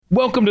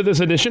Welcome to this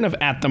edition of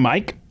At the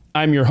Mic.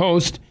 I'm your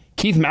host,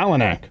 Keith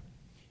Malinak.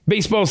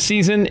 Baseball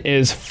season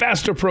is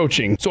fast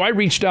approaching, so I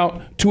reached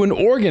out to an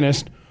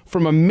organist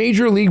from a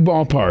major league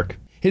ballpark.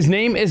 His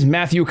name is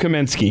Matthew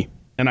Kamensky,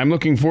 and I'm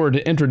looking forward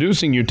to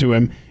introducing you to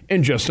him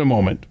in just a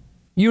moment.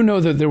 You know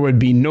that there would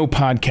be no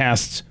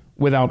podcasts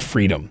without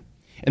freedom,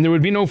 and there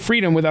would be no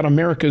freedom without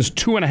America's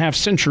 2.5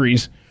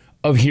 centuries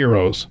of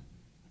heroes,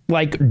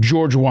 like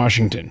George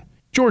Washington.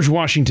 George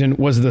Washington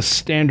was the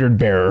standard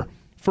bearer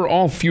for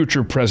all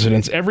future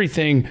presidents,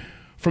 everything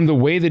from the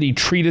way that he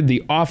treated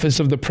the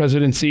office of the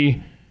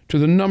presidency to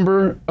the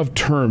number of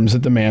terms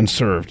that the man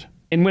served.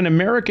 And when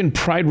American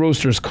Pride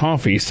Roasters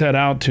Coffee set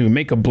out to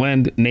make a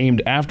blend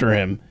named after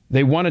him,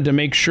 they wanted to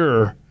make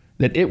sure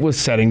that it was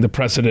setting the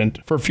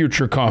precedent for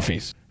future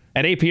coffees.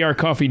 At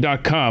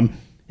aprcoffee.com,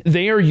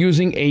 they are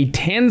using a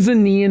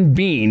Tanzanian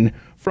bean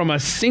from a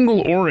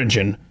single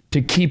origin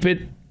to keep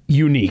it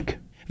unique.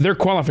 Their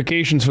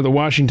qualifications for the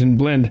Washington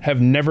blend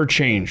have never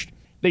changed.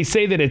 They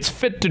say that it's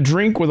fit to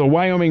drink with a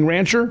Wyoming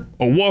rancher,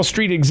 a Wall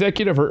Street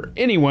executive, or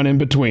anyone in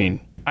between.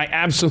 I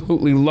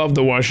absolutely love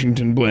the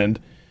Washington blend.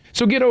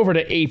 So get over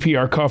to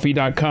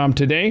aprcoffee.com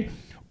today,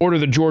 order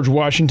the George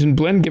Washington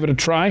blend, give it a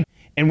try,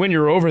 and when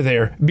you're over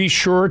there, be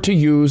sure to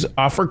use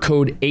offer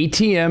code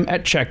ATM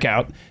at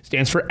checkout.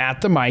 Stands for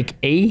At the Mic,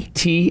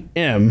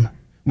 ATM.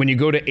 When you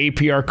go to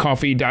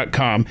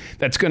aprcoffee.com,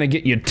 that's going to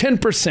get you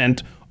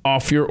 10%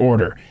 off your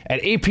order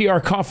at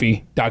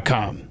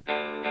aprcoffee.com.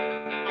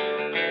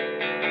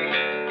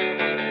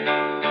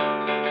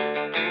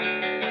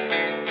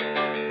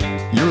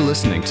 You're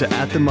listening to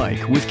At the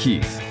Mic with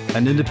Keith,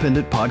 an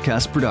independent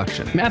podcast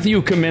production.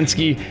 Matthew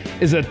Kamensky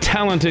is a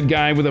talented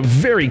guy with a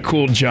very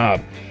cool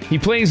job. He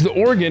plays the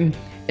organ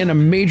in a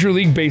Major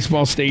League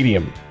Baseball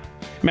stadium.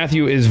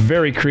 Matthew is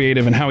very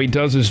creative in how he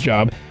does his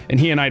job, and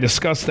he and I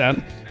discussed that,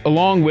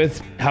 along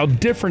with how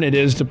different it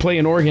is to play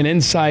an organ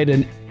inside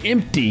an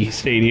empty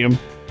stadium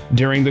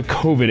during the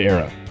COVID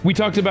era. We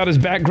talked about his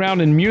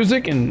background in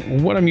music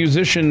and what a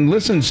musician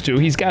listens to.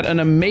 He's got an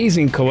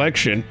amazing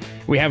collection.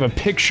 We have a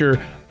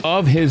picture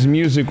of his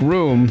music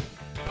room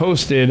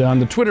posted on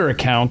the Twitter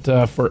account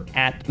for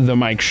At The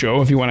Mic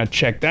Show, if you want to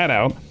check that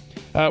out.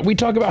 We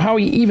talk about how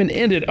he even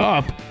ended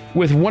up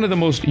with one of the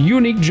most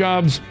unique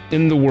jobs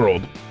in the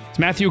world. It's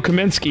Matthew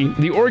Kamensky,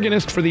 the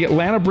organist for the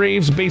Atlanta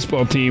Braves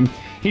baseball team.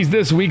 He's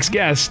this week's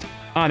guest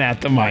on At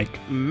The Mic.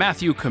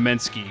 Matthew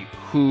Kamensky,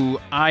 who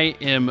I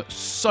am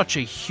such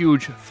a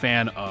huge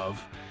fan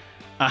of.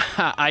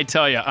 I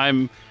tell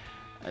you,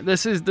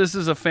 This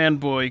is a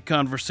fanboy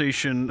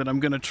conversation that I'm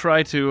going to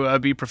try to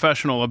be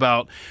professional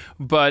about,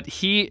 but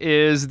he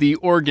is the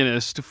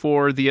organist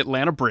for the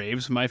Atlanta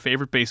Braves, my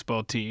favorite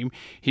baseball team.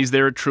 He's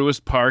there at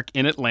Truist Park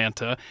in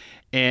Atlanta,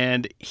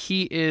 and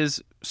he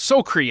is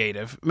so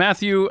creative.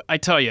 Matthew, I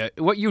tell you,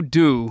 what you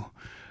do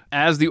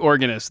as the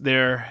organist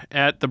there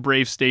at the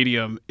Brave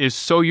Stadium is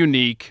so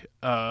unique.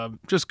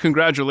 Just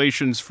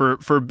congratulations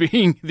for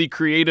being the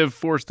creative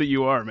force that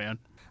you are, man.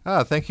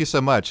 Oh, thank you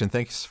so much, and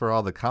thanks for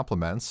all the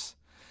compliments.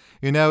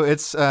 You know,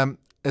 it's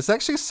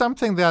actually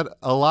something that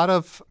a lot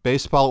of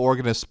baseball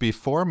organists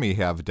before me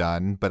have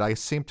done, but I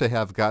seem to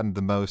have gotten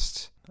the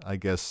most, I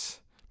guess,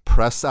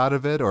 press out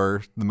of it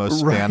or the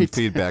most fan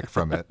feedback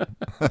from it.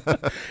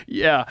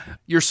 Yeah,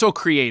 you're so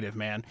creative,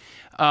 man.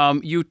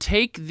 You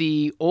take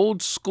the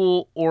old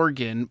school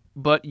organ,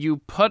 but you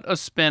put a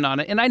spin on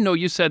it. And I know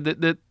you said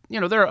that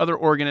there are other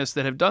organists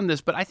that have done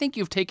this, but I think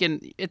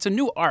it's a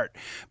new art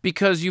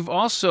because you've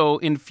also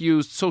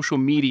infused social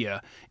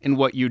media in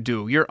what you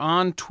do. You're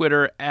on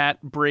Twitter at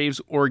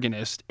Braves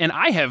Organist, and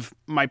I have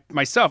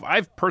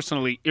I've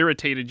personally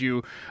irritated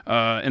you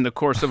in the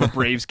course of a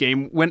Braves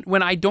game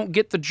when I don't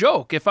get the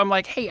joke. If I'm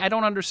like, hey, I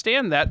don't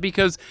understand that,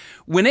 because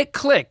when it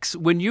clicks,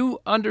 when you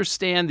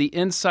understand the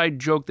inside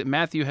joke that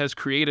Matthew has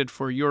created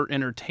for your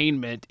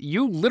entertainment,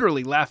 you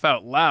literally laugh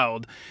out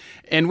loud.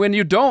 And when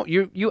you don't,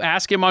 you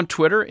ask him on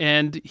Twitter,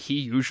 and he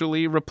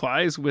usually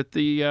replies with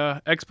the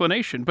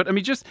explanation. But I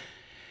mean,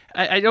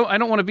 I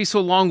don't want to be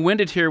so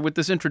long-winded here with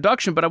this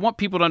introduction, but I want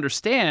people to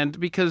understand,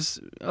 because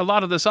a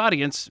lot of this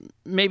audience,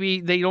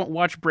 maybe they don't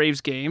watch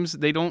Braves games,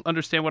 they don't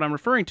understand what I'm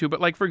referring to.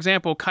 But like, for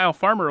example, Kyle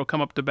Farmer will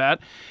come up to bat,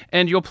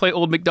 and you'll play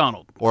Old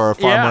MacDonald. Or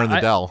Farmer in the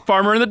Dell.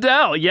 Farmer in the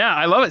Dell, yeah,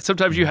 I love it.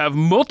 Sometimes you have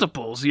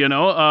multiples,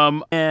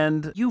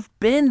 and you've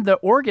been the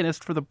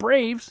organist for the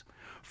Braves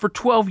for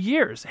 12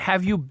 years.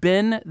 Have you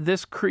been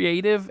this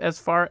creative as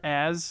far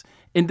as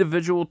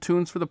individual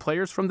tunes for the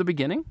players from the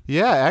beginning?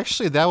 Yeah,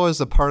 actually, that was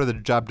a part of the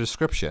job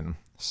description.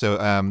 So,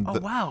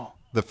 wow.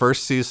 The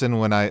first season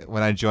when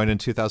I joined in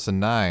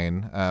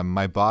 2009,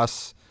 my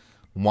boss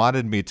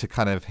wanted me to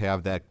kind of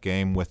have that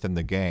game within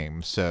the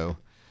game. So,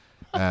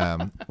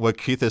 what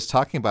Keith is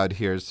talking about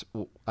here is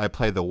I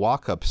play the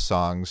walk-up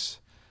songs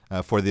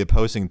for the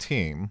opposing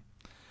team.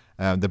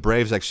 The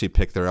Braves actually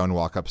pick their own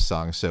walk-up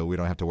songs, so we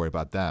don't have to worry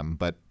about them.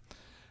 But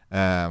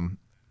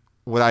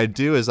what I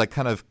do is I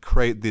kind of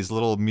create these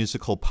little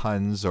musical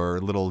puns or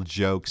little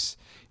jokes,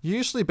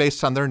 usually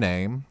based on their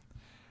name.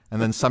 And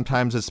then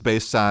sometimes it's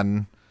based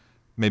on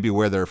maybe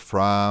where they're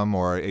from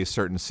or a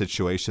certain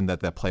situation that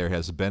that player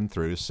has been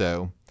through.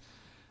 So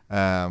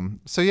yeah,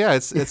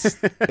 it's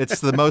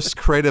the most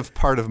creative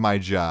part of my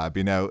job.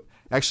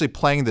 Actually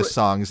playing the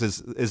songs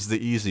is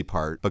the easy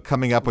part, but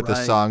coming up with the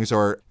songs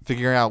or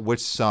figuring out which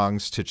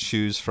songs to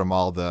choose from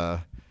all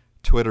the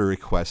Twitter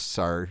requests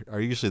are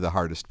usually the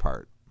hardest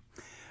part.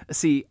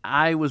 See,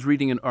 I was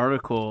reading an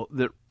article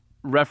that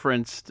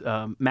referenced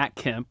Matt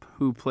Kemp,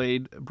 who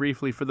played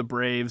briefly for the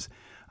Braves,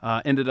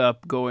 ended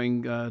up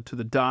going to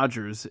the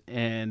Dodgers,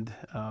 and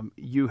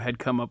you had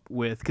come up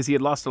with, because he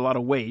had lost a lot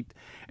of weight,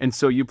 and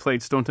so you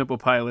played Stone Temple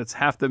Pilots'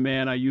 Half the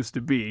Man I Used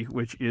to Be,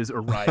 which is a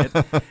riot.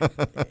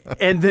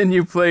 And then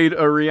you played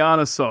a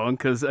Rihanna song,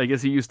 because I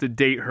guess he used to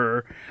date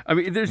her. I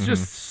mean, there's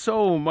just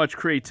so much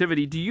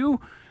creativity. Do you,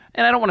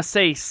 and I don't want to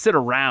say sit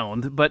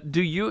around, but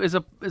do you, is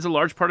a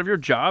large part of your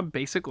job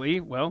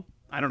basically, well,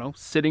 I don't know,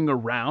 sitting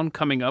around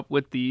coming up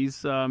with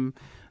these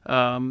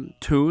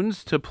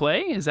tunes to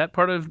play? Is that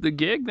part of the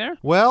gig there?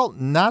 Well,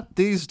 not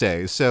these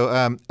days.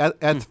 So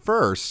at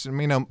first,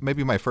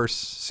 maybe my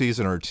first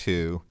season or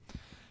two,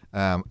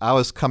 I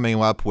was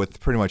coming up with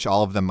pretty much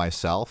all of them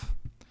myself.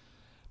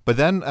 But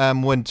then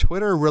when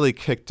Twitter really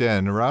kicked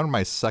in, around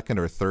my second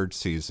or third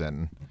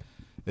season,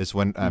 is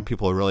when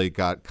people really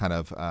got kind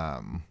of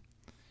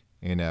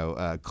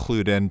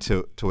clued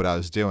into what I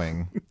was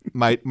doing.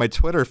 My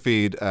Twitter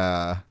feed.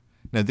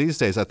 Now these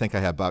days, I think I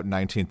have about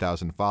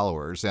 19,000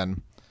 followers,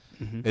 and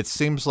it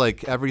seems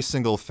like every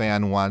single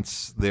fan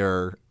wants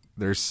their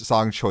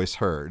song choice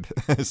heard.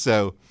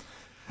 So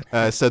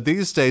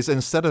these days,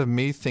 instead of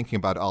me thinking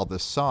about all the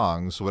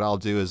songs, what I'll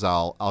do is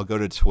I'll go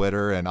to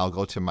Twitter and I'll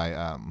go to my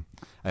I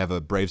have a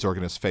Braves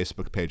Organist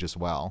Facebook page as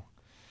well,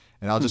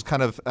 and I'll just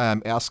kind of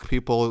ask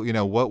people,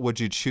 what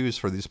would you choose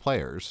for these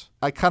players?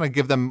 I kind of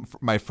give them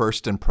my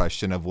first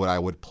impression of what I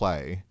would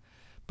play,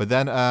 but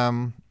then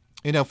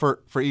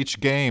for each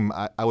game,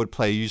 I would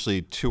play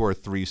usually 2 or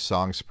 3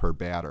 songs per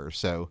batter.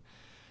 So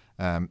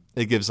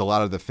it gives a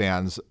lot of the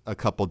fans a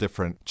couple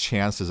different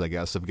chances, I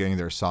guess, of getting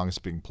their songs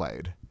being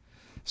played.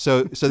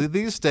 So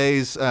these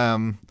days,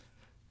 the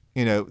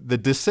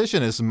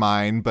decision is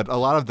mine, but a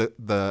lot of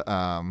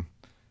the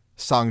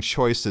song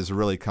choices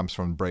really comes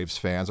from Braves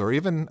fans or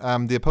even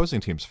the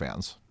opposing team's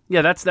fans.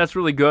 Yeah, that's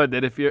really good.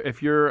 That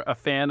if you're a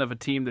fan of a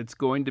team that's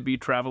going to be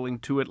traveling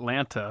to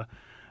Atlanta,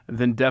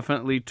 then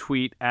definitely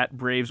tweet at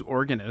Braves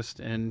Organist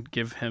and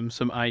give him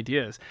some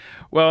ideas.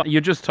 Well,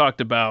 you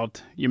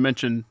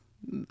mentioned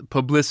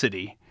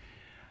publicity.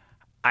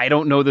 I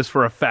don't know this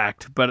for a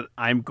fact, but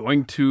I'm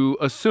going to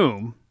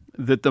assume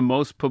that the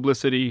most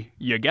publicity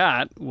you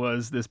got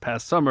was this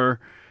past summer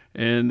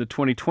in the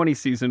 2020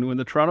 season when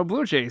the Toronto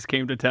Blue Jays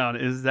came to town.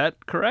 Is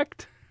that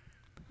correct?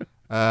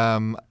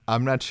 I'm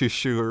not too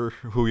sure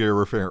who you're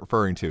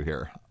referring to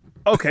here.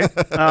 Okay. Reese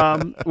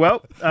Actually,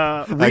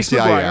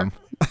 McGuire. I am.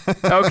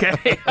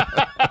 Okay.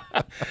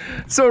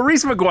 So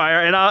Reese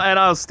McGuire, and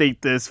I'll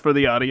state this for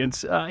the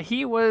audience.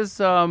 He was,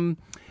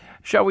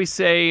 shall we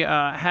say,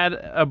 had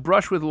a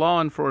brush with law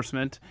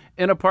enforcement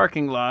in a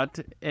parking lot,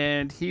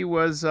 and he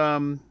was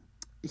in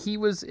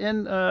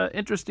an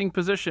interesting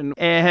position,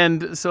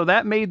 and so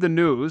that made the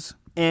news.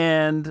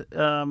 And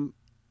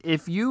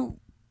if you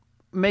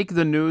make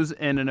the news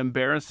in an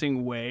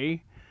embarrassing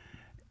way,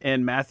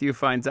 and Matthew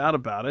finds out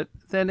about it,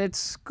 then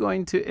it's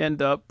going to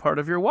end up part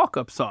of your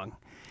walk-up song.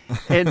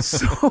 And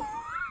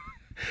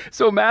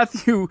so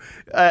Matthew,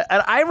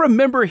 and I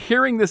remember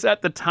hearing this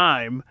at the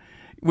time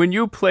when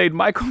you played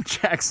Michael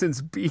Jackson's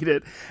Beat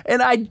It,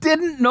 and I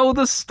didn't know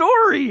the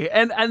story.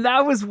 And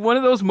that was one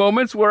of those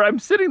moments where I'm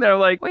sitting there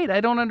like, wait,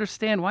 I don't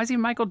understand. Why is he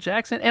Michael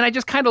Jackson? And I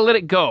just kind of let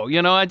it go.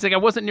 It's like I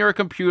wasn't near a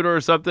computer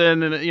or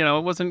something, and I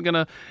wasn't going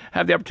to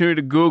have the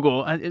opportunity to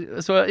Google.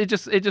 So it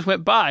just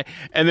went by.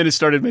 And then it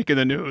started making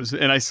the news,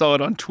 and I saw it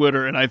on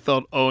Twitter, and I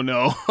thought, oh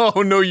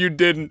no, you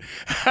didn't.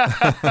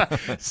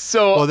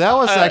 So well, that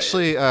was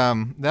actually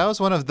that was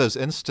one of those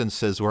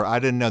instances where I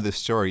didn't know the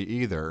story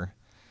either,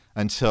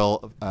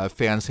 until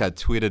fans had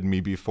tweeted me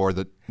before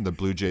the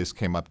Blue Jays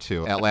came up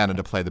to Atlanta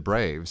to play the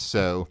Braves.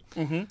 So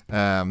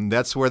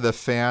that's where the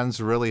fans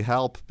really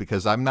help,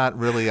 because I'm not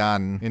really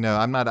on,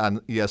 I'm not on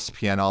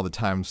ESPN all the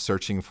time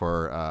searching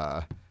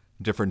for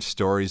different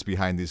stories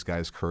behind these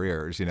guys'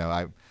 careers.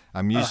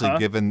 I'm usually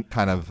given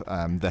kind of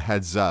the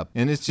heads up,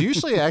 and it's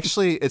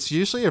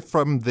usually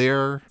from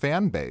their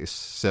fan base.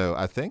 So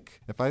I think,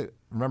 if I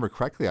remember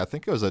correctly, I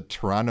think it was a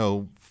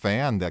Toronto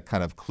fan that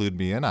kind of clued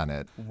me in on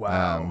it.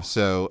 Wow.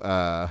 So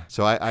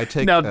I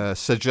take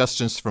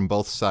suggestions from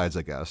both sides,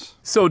 I guess.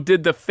 So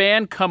did the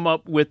fan come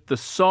up with the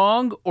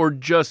song, or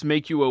just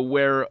make you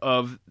aware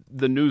of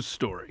the news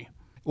story?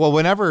 Well,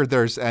 whenever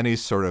there's any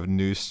sort of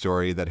news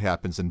story that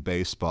happens in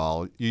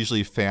baseball,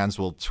 usually fans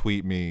will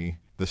tweet me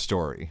the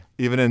story.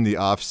 Even in the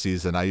off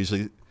season, I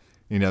usually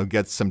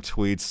get some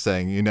tweets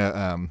saying,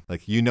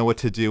 like, what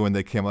to do when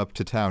they come up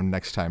to town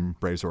next time,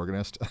 Braves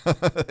Organist.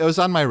 It was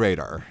on my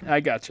radar.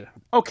 I gotcha.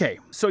 Okay,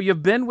 so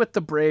you've been with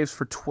the Braves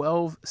for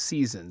 12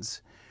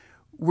 seasons.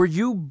 Were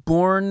you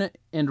born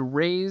and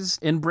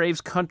raised in Braves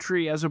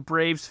country as a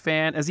Braves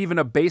fan, as even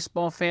a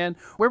baseball fan?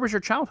 Where was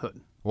your childhood?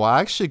 Well,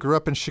 I actually grew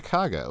up in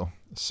Chicago.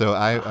 So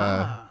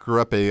I grew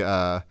up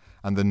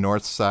on the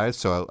north side,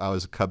 so I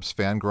was a Cubs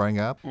fan growing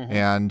up.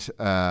 And,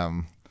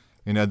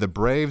 the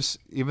Braves,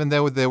 even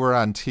though they were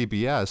on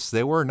TBS,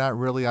 they were not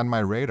really on my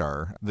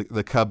radar.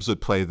 The Cubs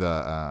would play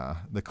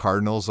the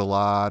Cardinals a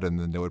lot, and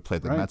then they would play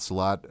the Mets a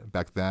lot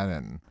back then.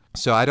 And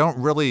so I don't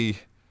really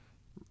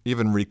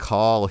even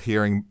recall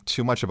hearing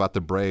too much about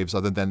the Braves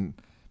other than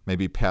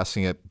maybe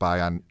passing it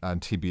by on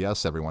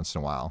TBS every once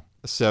in a while.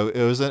 So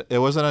it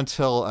wasn't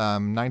until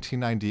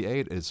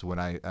 1998 is when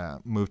I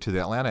moved to the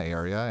Atlanta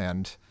area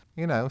and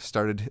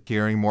started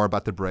hearing more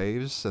about the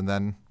Braves. And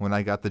then when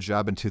I got the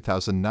job in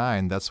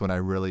 2009, that's when I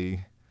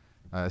really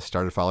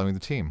started following the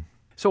team.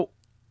 So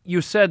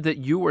you said that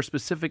you were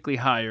specifically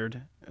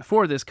hired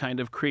for this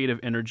kind of creative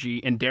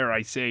energy and, dare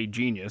I say,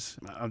 genius.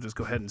 I'll just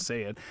go ahead and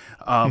say it.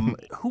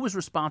 Who was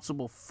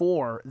responsible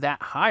for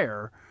that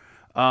hire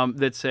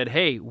that said,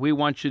 hey, we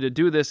want you to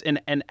do this?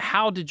 And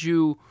how did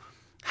you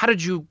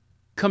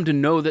come to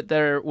know that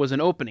there was an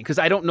opening? Because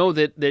I don't know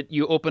that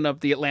you open up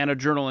the Atlanta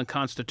Journal and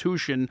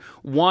Constitution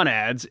want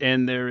ads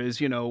and there is,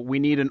 we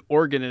need an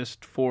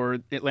organist for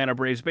Atlanta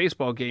Braves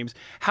baseball games.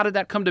 How did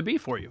that come to be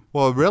for you?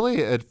 Well, really,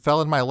 it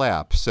fell in my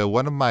lap. So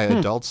one of my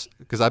adults,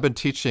 because I've been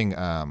teaching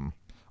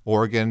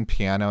organ,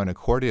 piano, and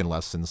accordion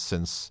lessons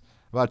since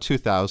about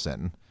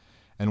 2000.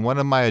 And one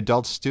of my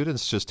adult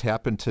students just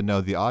happened to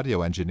know the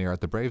audio engineer at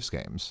the Braves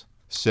games.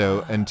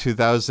 So in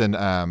 2000,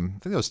 I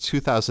think it was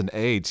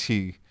 2008,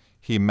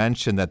 he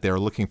mentioned that they were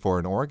looking for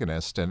an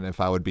organist and if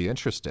I would be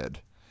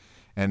interested.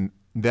 And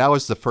that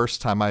was the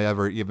first time I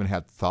ever even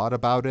had thought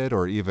about it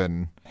or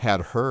even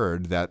had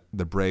heard that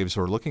the Braves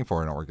were looking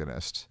for an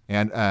organist.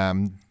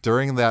 And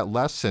during that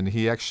lesson,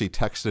 he actually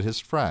texted his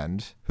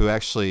friend who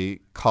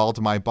actually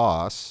called my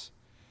boss.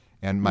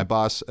 And my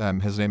boss,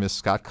 his name is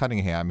Scott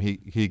Cunningham.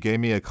 He gave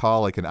me a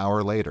call like an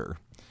hour later.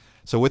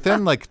 So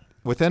within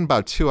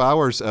about 2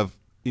 hours of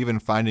even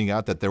finding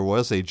out that there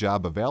was a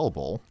job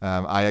available,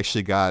 I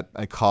actually got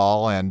a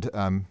call and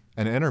an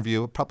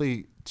interview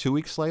probably 2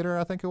 weeks later,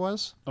 I think it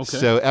was. Okay.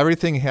 So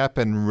everything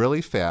happened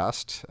really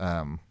fast.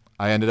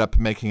 I ended up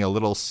making a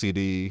little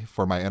CD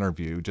for my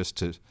interview just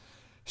to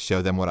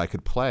show them what I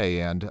could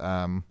play.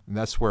 And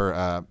that's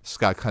where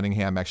Scott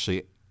Cunningham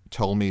actually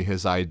told me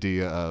his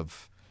idea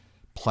of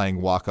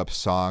playing walk-up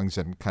songs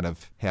and kind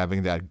of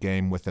having that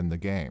game within the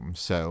game.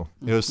 So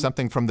it was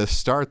something from the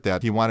start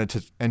that he wanted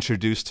to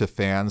introduce to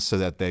fans so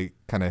that they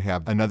kind of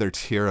have another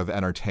tier of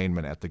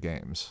entertainment at the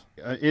games.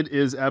 It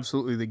is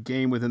absolutely the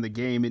game within the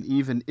game. And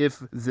even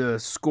if the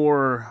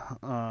score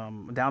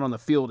down on the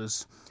field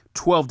is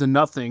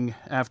 12-0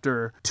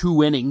 after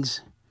 2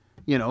 innings,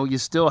 you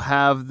still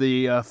have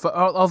the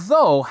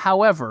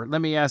however,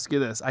 let me ask you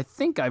this. I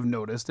think I've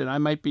noticed, and I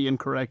might be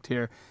incorrect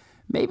here,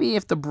 maybe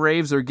if the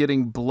Braves are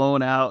getting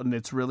blown out and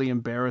it's really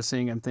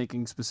embarrassing, I'm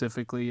thinking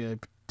specifically a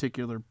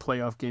particular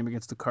playoff game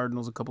against the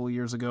Cardinals a couple of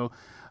years ago,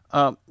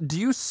 do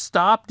you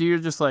stop? Do you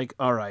just like,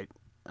 all right,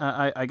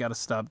 I got to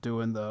stop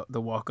doing the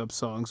walk-up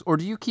songs? Or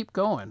do you keep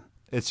going?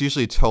 It's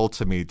usually told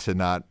to me to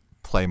not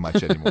play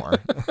much anymore.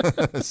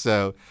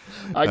 So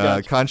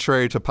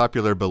contrary to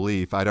popular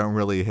belief, I don't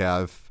really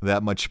have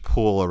that much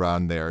pull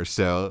around there.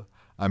 So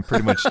I'm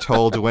pretty much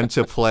told when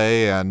to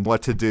play and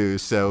what to do.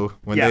 So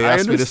when they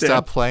ask me to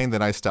stop playing,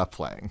 then I stop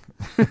playing.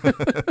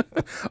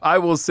 I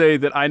will say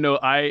that I know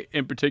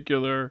in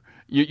particular,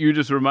 you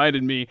just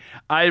reminded me,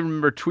 I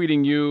remember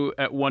tweeting you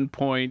at one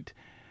point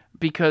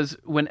because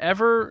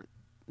whenever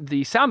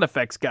the sound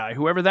effects guy,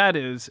 whoever that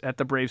is at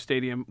the Brave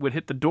Stadium, would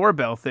hit the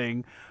doorbell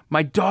thing,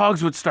 my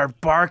dogs would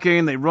start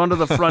barking. They run to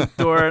the front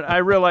door. I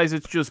realize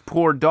it's just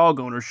poor dog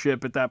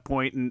ownership at that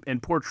point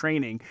and poor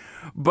training.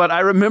 But I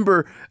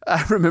remember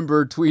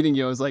tweeting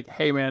you. I was like,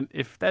 hey, man,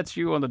 if that's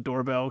you on the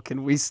doorbell,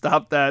 can we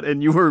stop that?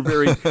 And you were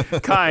very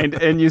kind.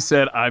 And you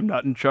said, I'm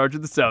not in charge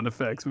of the sound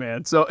effects,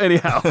 man. So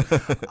anyhow.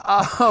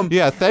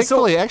 Yeah,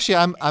 thankfully, actually,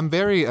 I'm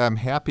very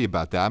happy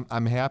about that.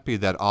 I'm happy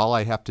that all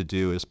I have to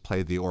do is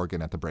play the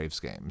organ at the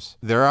Braves games.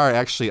 There are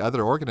actually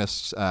other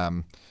organists.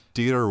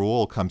 Dieter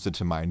Ruhl comes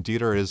into mind.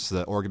 Dieter is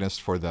the organist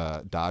for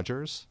the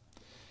Dodgers,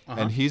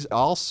 and he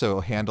also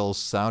handles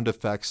sound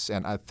effects,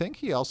 and I think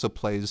he also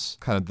plays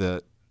kind of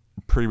the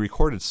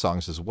pre-recorded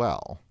songs as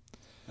well.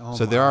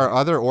 So there are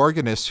other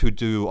organists who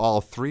do all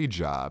 3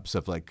 jobs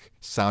of like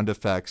sound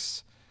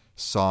effects,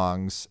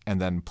 songs, and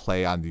then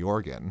play on the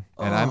organ.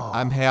 And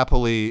I'm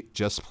happily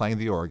just playing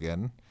the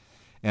organ.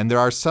 And there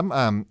are some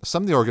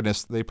of the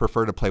organists, they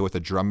prefer to play with a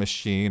drum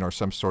machine or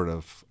some sort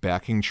of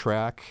backing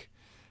track.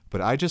 But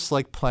I just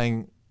like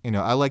playing,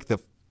 I like the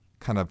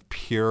kind of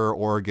pure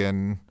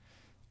organ,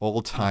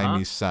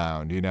 old-timey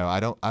sound. I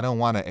don't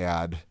want to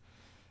add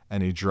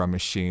any drum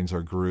machines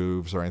or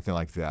grooves or anything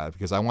like that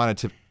because I want it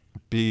to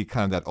be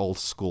kind of that old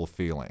school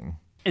feeling.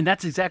 And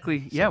that's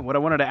exactly, what I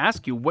wanted to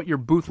ask you, what your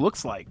booth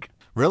looks like.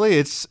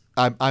 Really,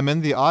 I'm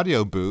in the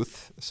audio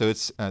booth, so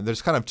it's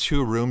there's kind of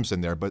 2 rooms in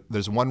there, but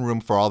there's one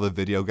room for all the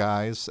video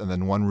guys and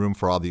then one room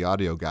for all the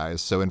audio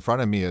guys. So in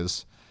front of me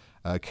is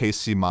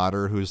Casey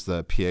Motter, who's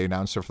the PA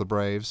announcer for the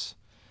Braves.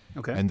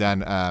 Okay. And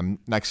then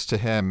next to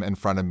him, in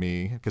front of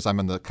me, because I'm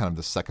in the kind of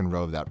the second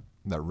row of that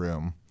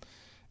room,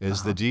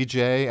 is the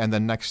DJ, and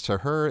then next to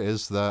her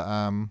is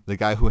the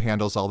guy who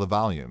handles all the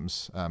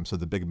volumes, so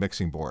the big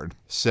mixing board.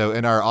 So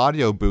in our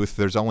audio booth,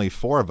 there's only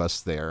 4 of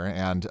us there,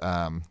 and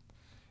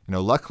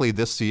luckily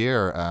this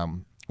year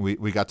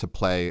we got to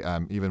play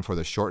even for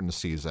the shortened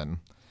season,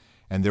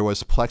 and there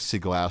was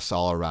plexiglass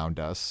all around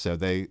us, so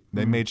they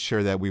made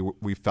sure that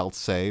we felt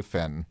safe,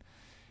 and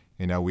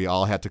we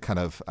all had to kind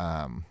of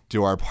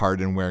do our part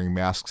in wearing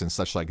masks and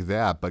such like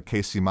that. But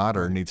Casey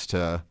Motter needs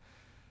to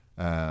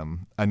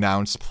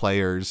announce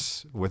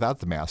players without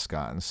the mask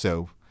on,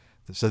 so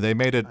they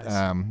made it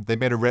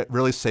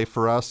really safe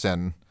for us,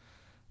 and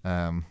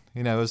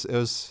it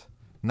was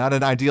not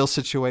an ideal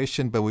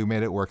situation, but we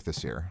made it work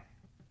this year.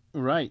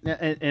 Right,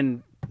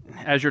 and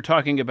as you're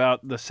talking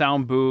about the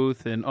sound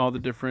booth and all the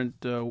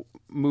different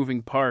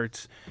moving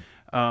parts,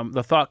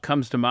 the thought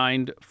comes to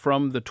mind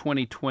from the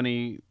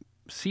 2020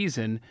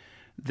 season,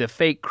 the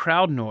fake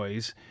crowd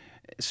noise.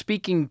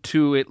 Speaking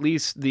to at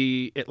least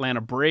the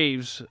Atlanta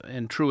Braves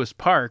in Truist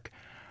Park,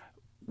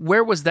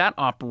 where was that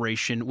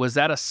operation? Was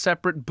that a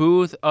separate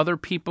booth? Other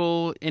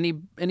people?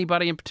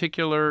 Anybody in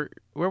particular?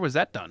 Where was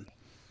that done?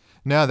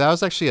 No, that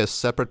was actually a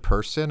separate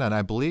person, and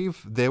I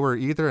believe they were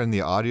either in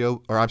the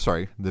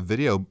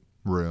video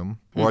room,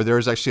 or there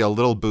was actually a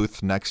little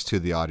booth next to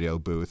the audio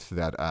booth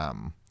that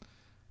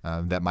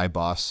that my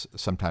boss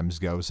sometimes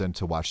goes in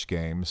to watch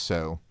games.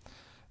 So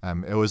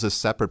it was a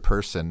separate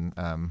person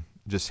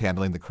just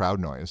handling the crowd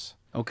noise.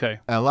 Okay.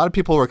 And a lot of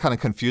people were kind of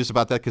confused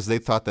about that because they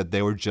thought that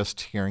they were just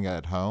hearing it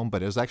at home,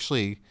 but it was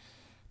actually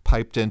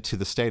piped into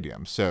the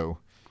stadium. So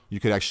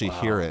you could actually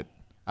hear it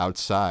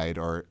outside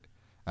or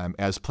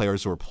as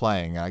players were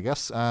playing. And I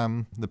guess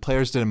the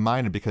players didn't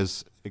mind it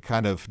because it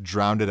kind of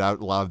drowned out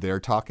a lot of their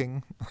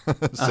talking.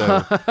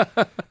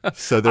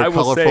 so their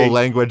colorful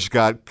language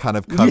got kind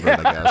of covered,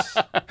 I guess.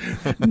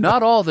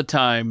 Not all the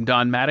time,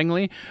 Don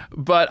Mattingly,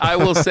 but I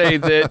will say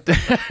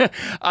that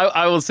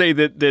I will say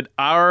that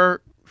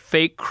our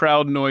fake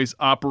crowd noise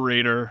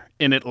operator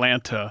in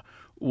Atlanta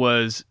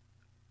was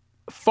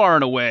far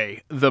and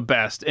away the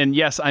best. And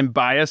yes, I'm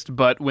biased,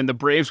 but when the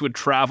Braves would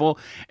travel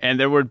and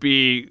there would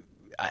be,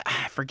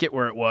 I forget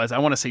where it was, I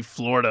want to say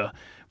Florida,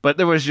 but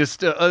there was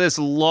just this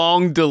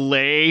long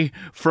delay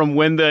from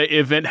when the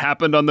event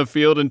happened on the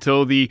field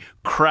until the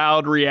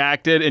crowd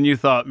reacted, and you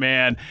thought,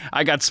 man,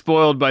 I got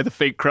spoiled by the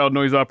fake crowd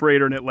noise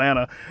operator in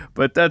Atlanta.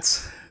 But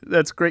that's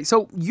great.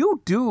 So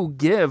you do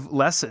give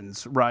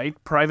lessons, right?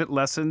 Private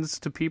lessons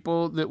to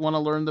people that want to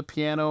learn the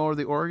piano or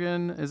the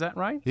organ. Is that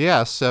right?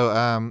 Yeah. So,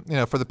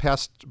 for the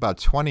past about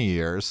 20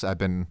 years, I've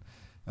been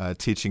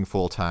teaching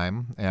full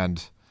time,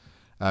 and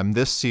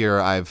this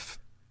year I've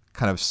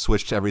kind of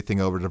switched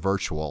everything over to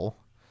virtual.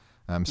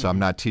 So I'm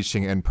not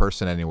teaching in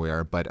person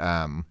anywhere, but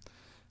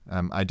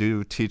I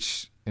do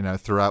teach,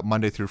 throughout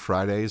Monday through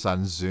Fridays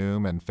on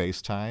Zoom and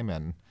FaceTime,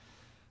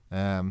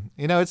 and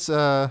it's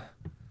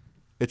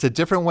a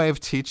different way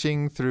of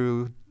teaching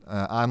through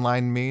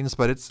online means,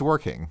 but it's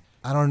working.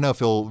 I don't know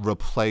if it'll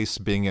replace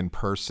being in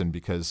person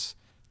because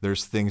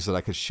there's things that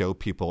I could show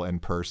people in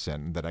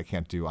person that I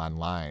can't do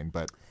online,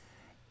 but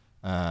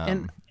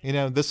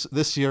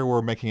this year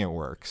we're making it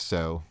work.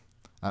 So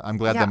I'm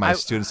glad that my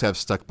students have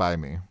stuck by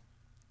me.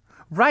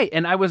 Right,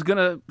 and I was going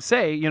to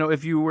say,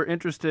 if you were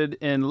interested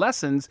in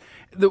lessons,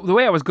 the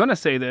way I was going to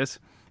say this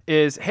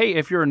is, hey,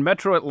 if you're in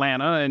Metro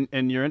Atlanta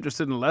and you're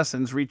interested in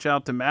lessons, reach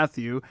out to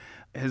Matthew.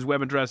 His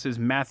web address is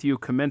Matthew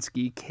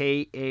Kaminsky,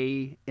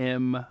 Kaminski.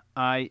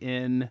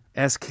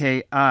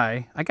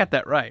 I got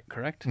that right,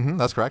 correct? Mm-hmm,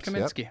 that's correct.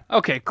 Kaminsky. Yep.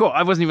 Okay, cool.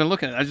 I wasn't even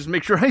looking at it. I just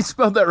make sure I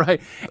spelled that right.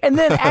 And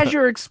then as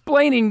you're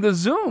explaining the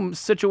Zoom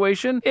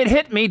situation, it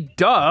hit me,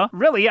 duh.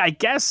 Really, I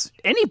guess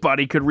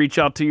anybody could reach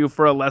out to you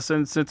for a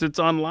lesson since it's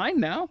online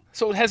now.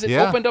 So has it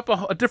opened up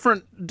a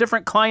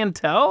different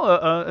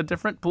clientele, a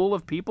different pool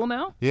of people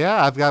now?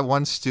 Yeah, I've got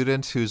one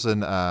student who's in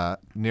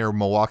near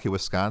Milwaukee,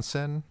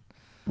 Wisconsin.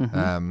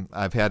 Mm-hmm.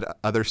 I've had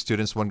other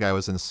students. One guy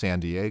was in San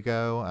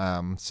Diego.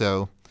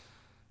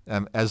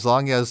 As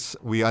long as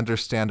we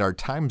understand our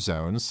time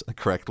zones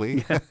correctly,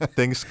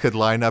 things could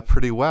line up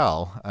pretty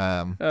well.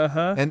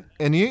 And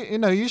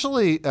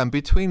usually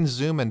between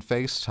Zoom and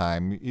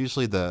FaceTime,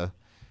 usually the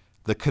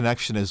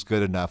connection is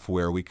good enough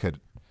where we could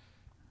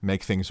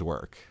make things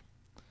work.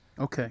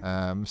 Okay.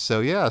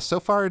 So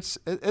far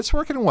it's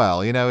working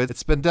well.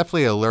 It's been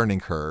definitely a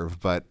learning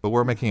curve, but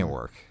we're making it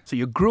work. So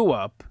you grew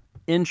up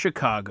in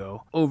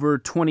Chicago. Over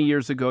 20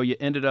 years ago, you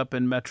ended up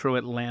in Metro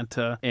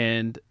Atlanta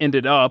and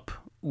ended up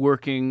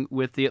working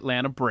with the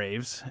Atlanta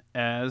Braves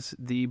as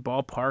the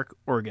ballpark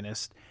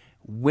organist.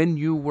 When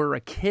you were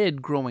a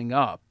kid growing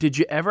up, did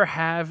you ever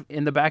have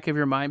in the back of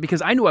your mind,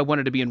 because I knew I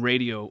wanted to be in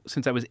radio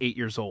since I was 8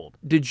 years old.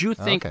 Did you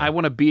think I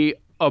want to be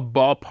a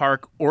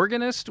ballpark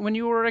organist when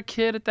you were a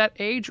kid at that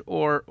age,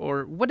 or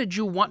what did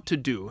you want to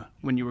do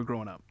when you were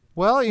growing up?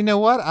 Well, you know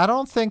what? I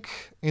don't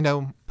think,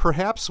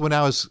 perhaps when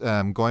I was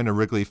going to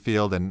Wrigley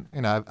Field and,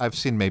 I've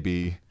seen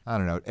maybe,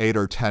 8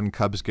 or 10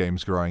 Cubs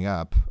games growing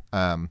up,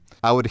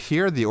 I would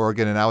hear the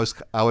organ and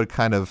I would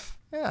kind of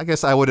I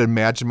guess I would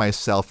imagine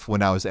myself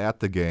when I was at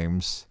the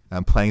games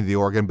playing the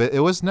organ, but it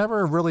was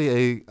never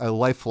really a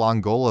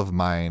lifelong goal of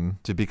mine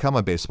to become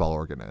a baseball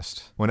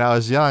organist. When I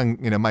was young,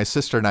 my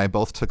sister and I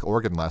both took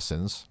organ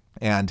lessons,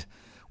 and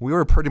we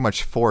were pretty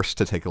much forced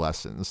to take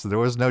lessons. There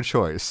was no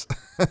choice.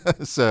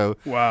 So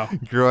Wow.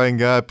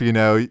 growing up,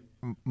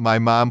 my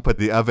mom put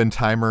the oven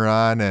timer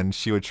on, and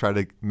she would try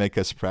to make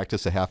us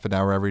practice a half an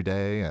hour every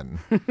day. And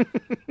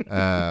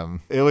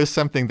it was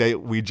something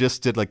that we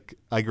just did. Like,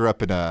 I grew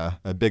up in a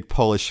big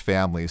Polish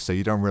family, so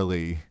you don't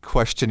really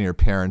question your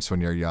parents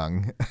when you're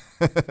young.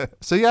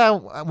 So yeah,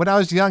 when I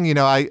was young,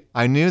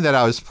 I knew that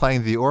I was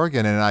playing the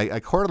organ, and I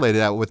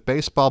correlated that with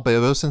baseball, but it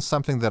wasn't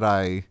something that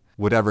I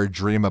would ever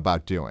dream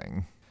about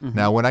doing.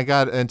 Now, when I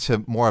got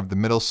into more of the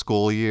middle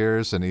school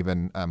years and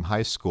even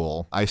high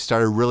school, I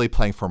started really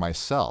playing for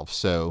myself.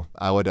 So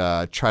I would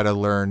try to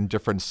learn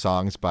different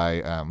songs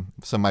by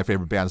some of my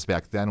favorite bands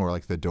back then were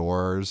like The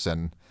Doors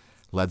and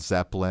Led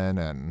Zeppelin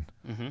and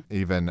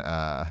even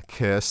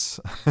Kiss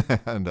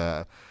and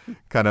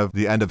kind of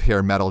the end of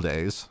hair metal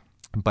days.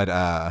 But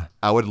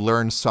I would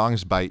learn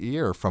songs by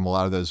ear from a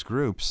lot of those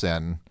groups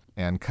and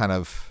kind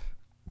of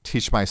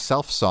teach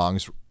myself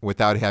songs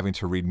without having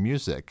to read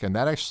music. And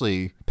that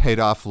actually paid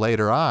off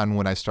later on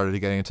when I started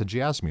getting into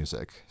jazz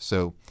music.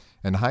 So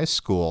in high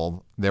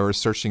school, they were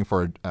searching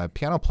for a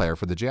piano player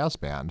for the jazz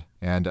band.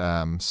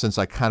 And since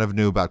I kind of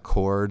knew about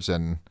chords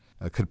and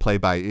could play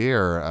by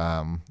ear,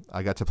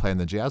 I got to play in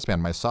the jazz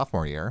band my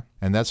sophomore year.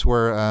 And that's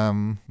where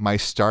my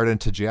start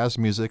into jazz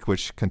music,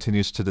 which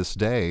continues to this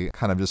day,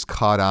 kind of just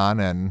caught on,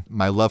 and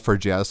my love for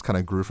jazz kind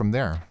of grew from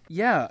there.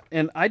 Yeah,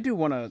 and I do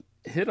want to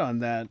hit on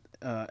that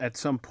at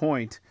some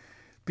point,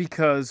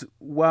 because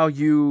while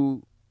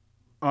you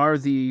are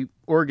the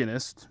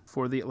organist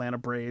for the Atlanta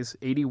Braves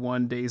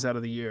 81 days out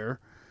of the year,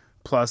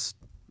 plus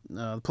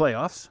the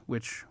playoffs,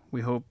 which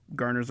we hope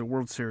garners a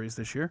World Series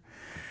this year,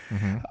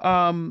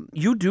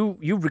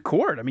 you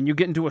record. I mean, you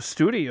get into a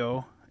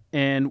studio,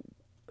 and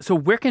so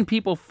where can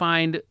people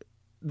find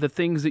the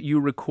things that you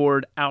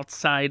record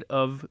outside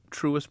of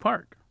Truist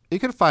Park? You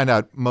can find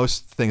out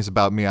most things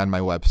about me on my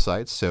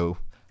website, so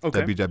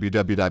Okay.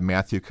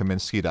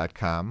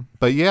 www.matthewkaminsky.com.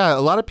 But yeah,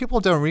 a lot of people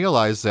don't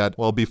realize that,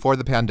 well, before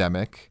the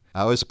pandemic,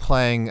 I was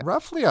playing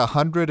roughly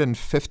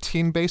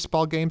 115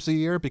 baseball games a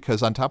year,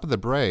 because on top of the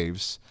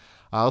Braves,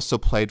 I also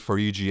played for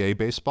UGA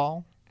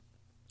baseball.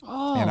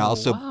 Oh, And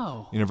also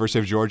wow. University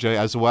of Georgia,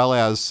 as well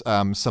as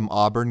some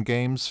Auburn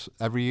games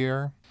every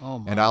year. Oh,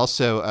 my. And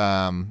also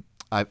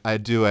I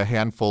do a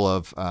handful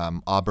of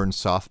Auburn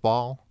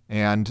softball.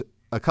 And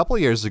a couple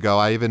of years ago,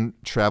 I even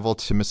traveled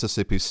to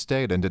Mississippi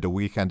State and did a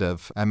weekend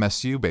of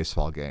MSU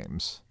baseball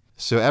games.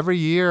 So every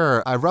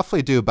year, I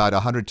roughly do about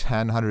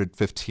 110,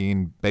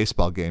 115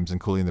 baseball games,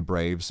 including the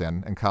Braves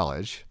and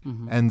college.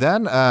 And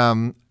then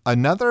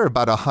another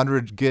about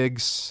 100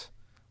 gigs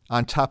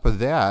on top of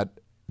that,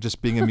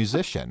 just being a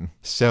musician.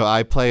 So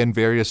I play in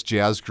various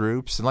jazz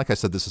groups. And like I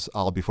said, this is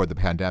all before the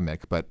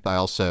pandemic, but I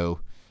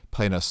also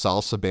play in a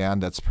salsa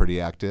band that's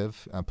pretty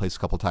active. I play a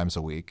couple times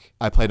a week.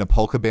 I played in a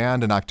polka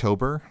band in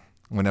October,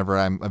 whenever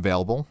I'm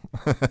available,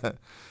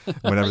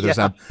 whenever there's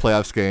not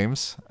playoffs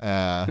games.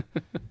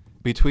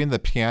 Between the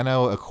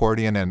piano,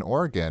 accordion, and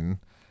organ,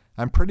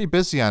 I'm pretty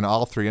busy on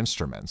all three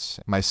instruments.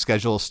 My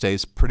schedule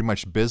stays pretty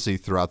much busy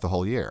throughout the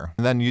whole year.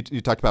 And then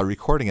you talked about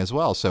recording as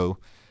well. So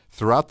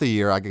throughout the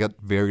year, I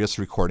get various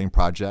recording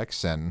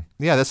projects. And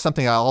yeah, that's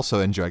something I also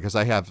enjoy, because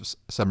I have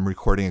some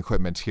recording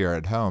equipment here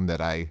at home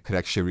that I could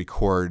actually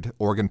record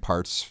organ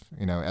parts,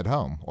 at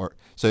home.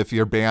 So if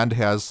your band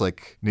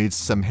needs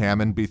some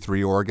Hammond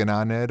B3 organ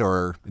on it,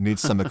 or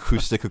needs some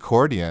acoustic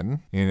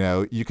accordion,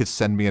 you could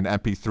send me an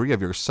MP3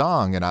 of your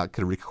song, and I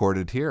could record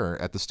it here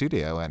at the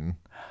studio and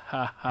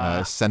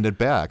send it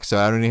back. So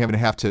I don't even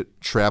have to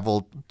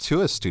travel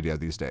to a studio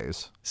these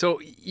days.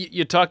 So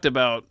you talked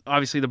about,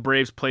 obviously, the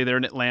Braves play there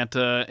in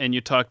Atlanta, and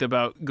you talked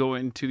about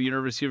going to the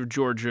University of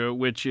Georgia,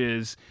 which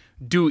is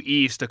due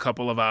east a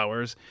couple of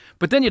hours.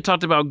 But then you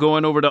talked about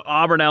going over to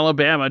Auburn,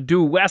 Alabama,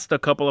 due west a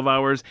couple of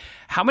hours.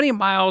 How many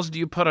miles do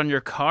you put on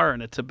your car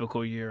in a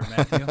typical year,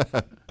 Matthew?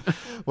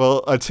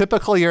 Well, a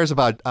typical year is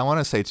about, I want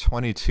to say,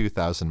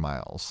 22,000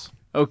 miles.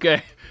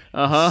 Okay.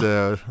 Uh-huh.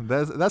 So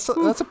that's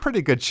a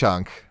pretty good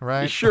chunk,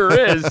 right? It sure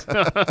is.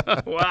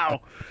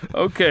 Wow.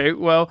 Okay.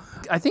 Well,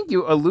 I think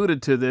you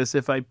alluded to this,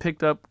 if I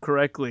picked up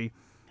correctly,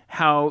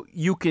 how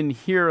you can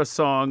hear a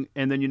song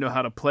and then you know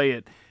how to play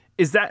it.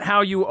 Is that how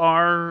you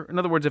are? In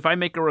other words, if I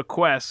make a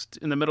request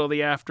in the middle of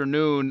the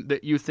afternoon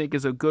that you think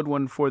is a good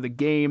one for the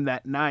game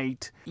that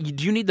night,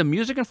 do you need the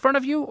music in front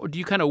of you, or do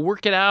you kind of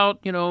work it out,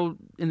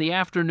 in the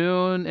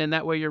afternoon, and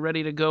that way you're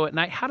ready to go at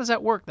night? How does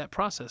that work, that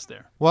process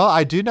there? Well,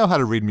 I do know how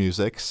to read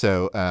music,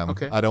 so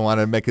Okay. I don't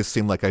want to make it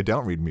seem like I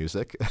don't read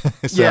music.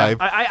 So Yeah,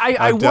 I've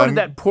I done- worded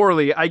that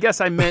poorly. I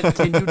guess I meant,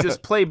 can you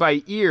just play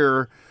by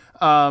ear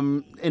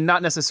and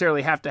not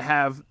necessarily have to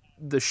have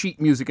the sheet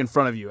music in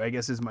front of you, I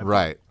guess is my point.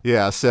 Right.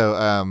 Yeah.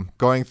 So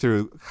going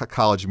through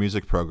college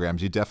music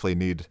programs, you definitely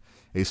need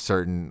a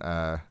certain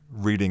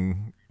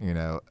reading,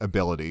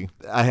 ability.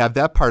 I have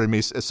that part of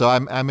me, so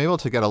I'm able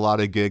to get a lot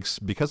of gigs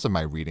because of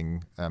my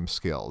reading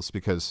skills.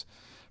 Because,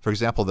 for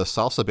example, the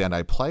salsa band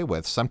I play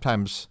with,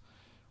 sometimes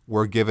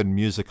we're given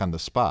music on the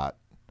spot,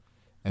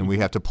 and we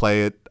have to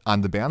play it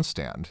on the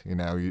bandstand.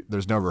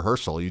 There's no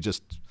rehearsal; you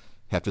just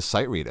have to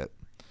sight read it.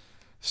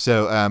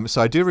 So,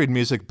 so I do read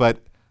music, but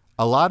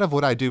a lot of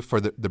what I do for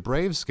the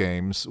Braves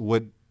games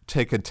would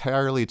take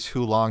entirely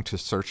too long to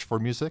search for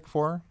music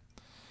for.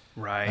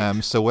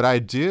 Right. So what I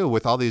do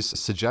with all these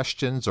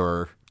suggestions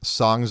or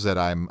songs that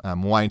I'm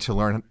wanting to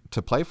learn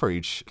to play for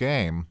each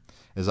game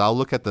is I'll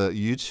look at the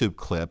YouTube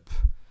clip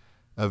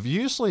of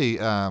usually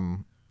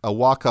a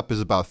walk-up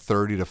is about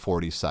 30 to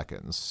 40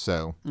 seconds.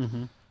 So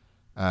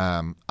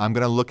I'm going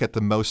to look at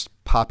the most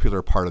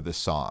popular part of the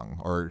song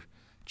or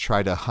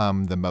try to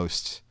hum the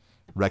most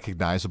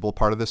recognizable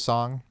part of the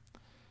song.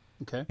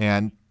 Okay.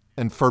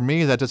 And for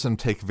me, that doesn't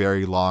take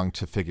very long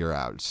to figure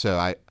out.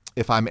 So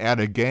if I'm at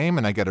a game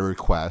and I get a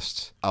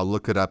request, I'll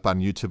look it up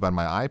on YouTube on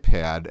my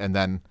iPad, and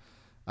then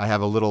I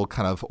have a little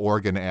kind of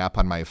organ app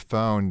on my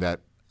phone that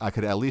I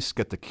could at least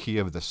get the key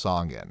of the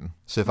song in.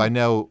 So if I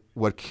know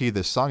what key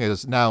the song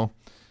is, now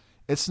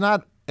it's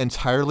not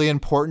entirely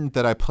important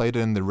that I played it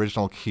in the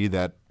original key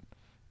that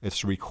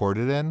it's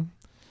recorded in,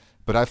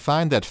 but I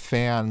find that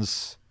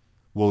fans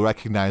will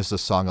recognize the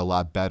song a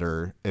lot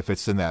better if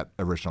it's in that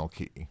original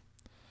key.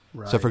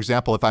 Right. So, for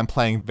example, if I'm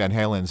playing Van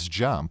Halen's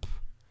Jump,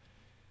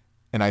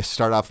 and I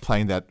start off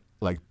playing that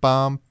like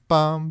bum,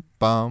 bum,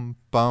 bum,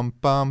 bum,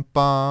 bum,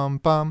 bum,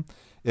 bum,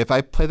 if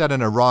I play that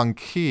in a wrong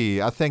key,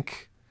 I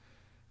think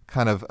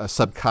kind of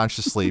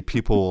subconsciously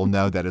people will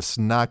know that it's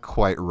not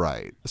quite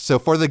right. So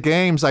for the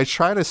games, I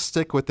try to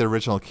stick with the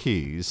original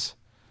keys.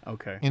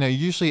 Okay.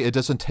 Usually it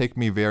doesn't take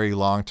me very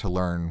long to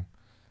learn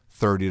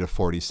 30 to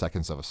 40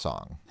 seconds of a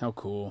song. How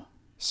cool.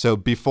 So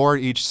before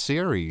each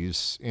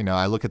series,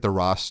 I look at the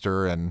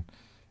roster and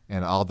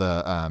all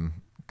the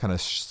kind of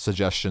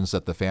suggestions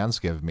that the fans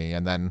give me,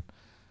 and then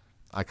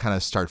I kind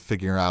of start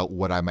figuring out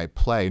what I might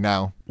play.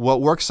 Now,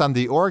 what works on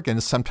the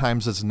organ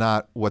sometimes is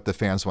not what the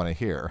fans want to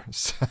hear.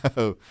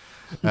 So,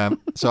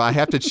 so I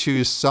have to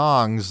choose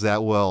songs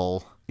that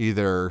will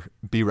either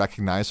be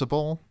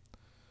recognizable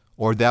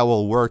or that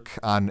will work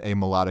on a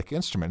melodic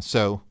instrument.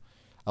 So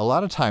a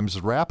lot of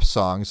times rap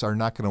songs are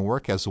not going to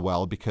work as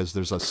well because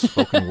there's a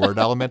spoken word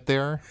element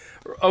there.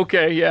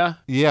 Okay, yeah.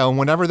 Yeah, and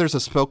whenever there's a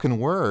spoken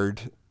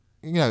word,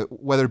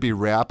 whether it be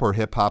rap or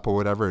hip hop or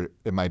whatever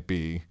it might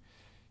be,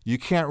 you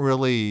can't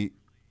really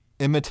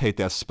imitate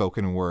that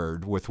spoken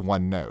word with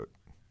one note.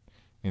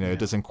 It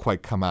doesn't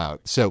quite come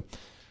out. So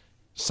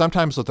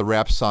sometimes with the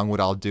rap song, what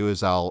I'll do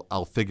is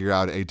I'll figure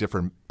out a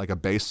different, like a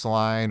bass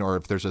line, or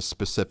if there's a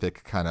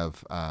specific kind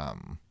of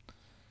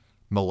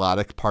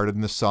melodic part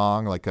in the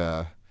song, like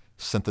a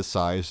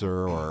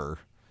synthesizer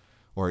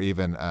or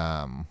even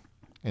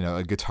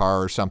a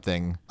guitar or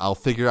something, I'll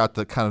figure out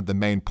the kind of the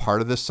main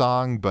part of the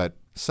song, but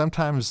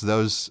sometimes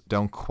those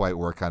don't quite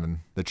work on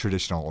the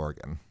traditional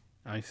organ.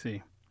 I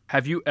see.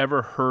 Have you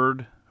ever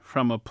heard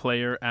from a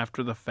player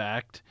after the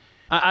fact?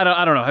 I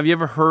don't know. Have you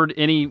ever heard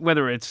any,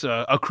 whether it's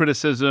a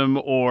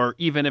criticism or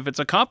even if it's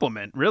a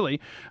compliment,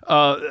 really,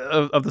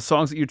 of the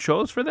songs that you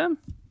chose for them?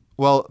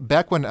 Well,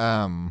 back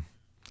when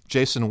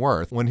Jason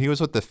Worth, when he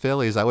was with the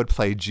Phillies, I would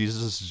play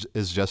Jesus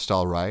Is Just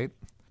All Right.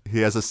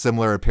 He has a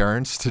similar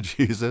appearance to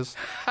Jesus.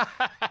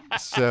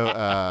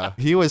 So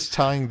he was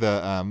telling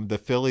the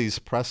Phillies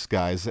press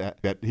guys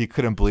that he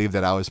couldn't believe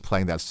that I was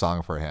playing that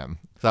song for him.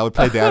 So I would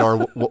play that or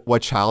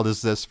What Child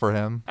Is This for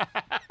him.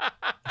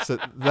 So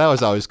that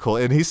was always cool.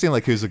 And he seemed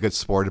like he was a good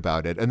sport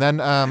about it. And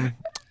then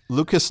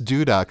Lucas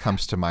Duda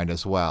comes to mind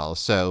as well.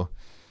 So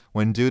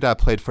when Duda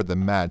played for the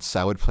Mets,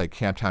 I would play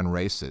Camptown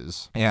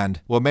Races.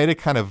 And what made it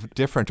kind of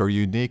different or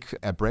unique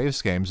at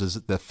Braves games is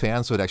that the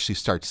fans would actually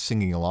start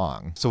singing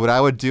along. So what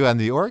I would do on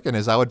the organ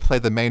is I would play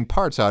the main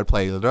parts. I would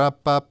play and then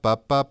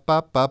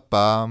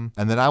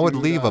I would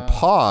leave a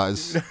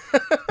pause.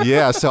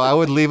 Yeah, so I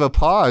would leave a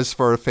pause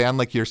for a fan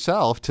like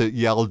yourself to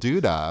yell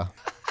Duda.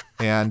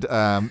 And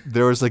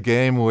there was a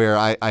game where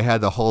I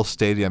had the whole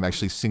stadium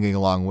actually singing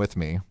along with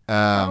me.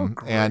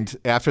 And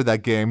after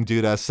that game,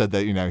 Duda said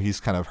that,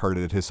 he's kind of heard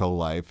it his whole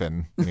life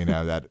and,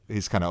 that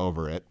he's kind of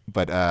over it.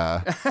 But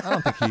I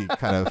don't think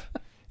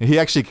he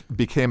actually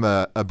became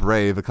a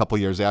Brave a couple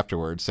years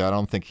afterwards. So I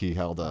don't think he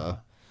held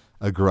a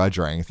grudge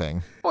or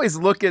anything. Always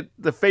look at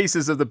the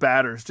faces of the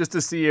batters just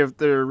to see if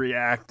they're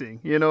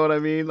reacting. You know what I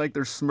mean? Like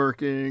they're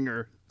smirking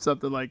or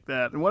something like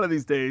that. And one of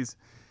these days,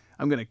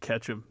 I'm going to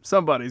catch him.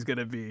 Somebody's going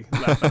to be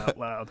laughing out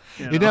loud.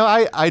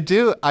 I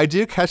do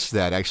catch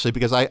that actually,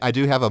 because I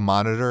do have a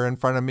monitor in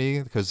front of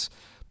me, because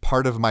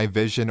part of my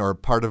vision or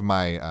part of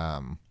my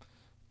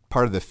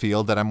part of the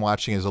field that I'm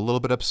watching is a little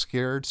bit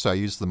obscured. So I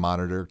use the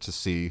monitor to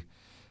see,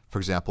 for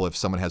example, if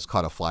someone has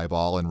caught a fly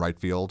ball in right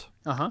field.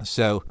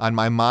 So on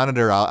my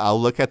monitor, I'll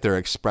look at their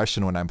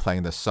expression when I'm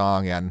playing the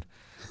song. And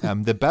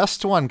the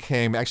best one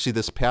came actually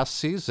this past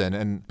season.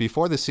 And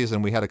before the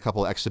season, we had a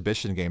couple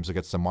exhibition games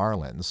against the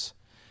Marlins.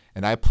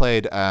 and I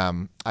played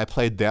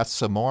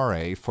That's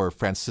Amore for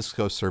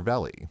Francisco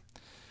Cervelli.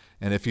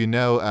 And if you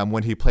know,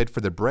 when he played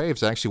for the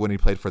Braves, actually when he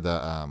played for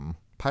the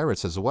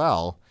Pirates as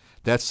well,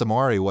 That's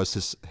Amore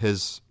was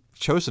his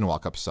chosen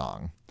walk-up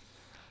song.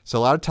 So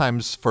a lot of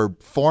times for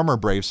former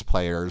Braves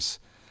players,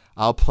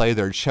 I'll play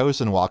their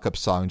chosen walk-up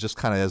song just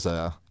kind of as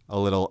a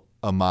little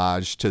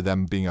homage to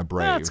them being a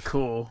Brave. That's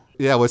cool.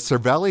 Yeah, what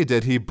Cervelli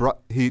did,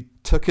 he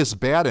took his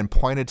bat and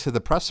pointed to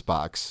the press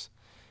box,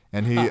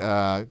 and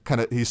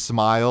he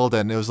smiled,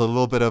 and it was a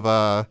little bit of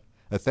a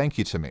thank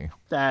you to me.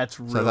 That's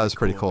really So that was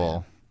pretty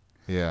cool.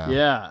 Man. Yeah.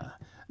 Yeah.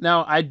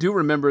 Now, I do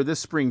remember this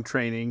spring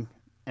training,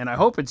 and I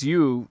hope it's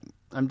you.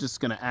 I'm just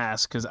going to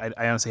ask because I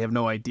honestly have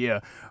no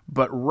idea.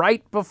 But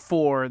right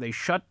before they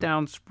shut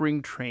down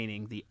spring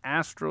training, the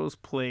Astros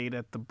played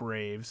at the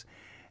Braves,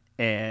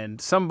 and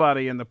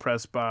somebody in the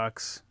press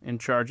box in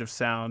charge of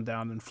sound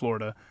down in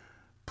Florida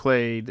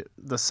played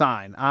The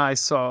Sign. I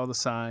Saw the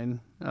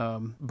Sign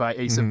by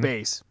Ace of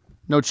Base.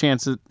 No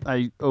chance that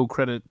I owe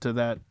credit to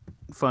that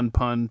fun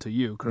pun to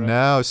you, correct?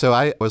 No, so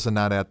I was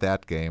not at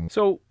that game.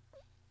 So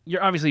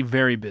you're obviously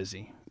very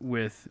busy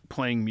with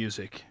playing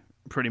music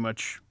pretty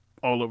much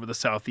all over the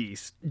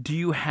Southeast. Do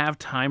you have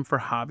time for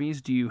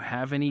hobbies? Do you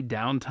have any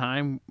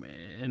downtime?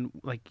 And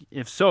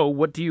if so,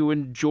 what do you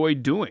enjoy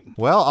doing?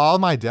 Well, all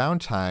my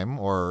downtime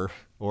or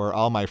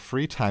all my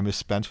free time is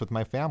spent with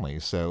my family.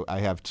 So I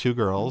have two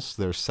girls.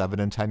 They're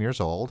 7 and 10 years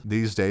old.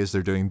 These days,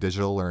 they're doing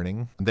digital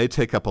learning. They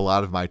take up a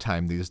lot of my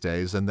time these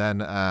days. And then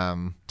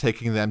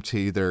taking them to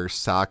either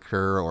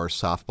soccer or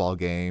softball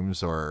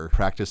games or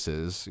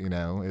practices,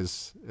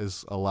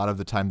 is a lot of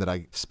the time that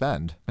I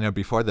spend.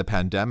 Before the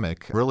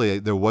pandemic, really,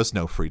 there was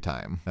no free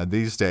time.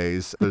 These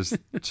days, there's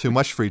too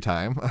much free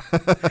time.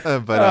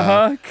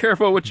 But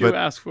Careful what you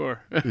ask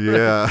for.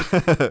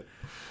 Yeah.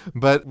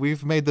 But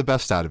we've made the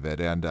best out of it.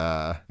 And,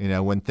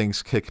 when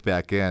things kick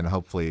back in,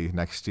 hopefully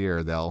next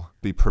year, they'll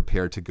be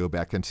prepared to go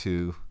back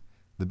into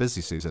the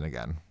busy season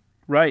again.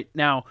 Right.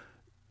 Now,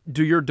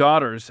 do your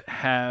daughters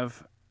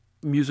have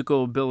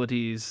musical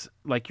abilities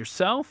like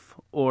yourself,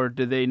 or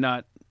do they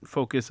not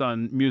focus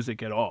on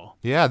music at all?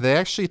 Yeah, they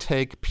actually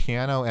take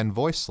piano and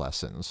voice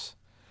lessons.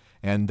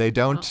 And they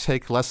don't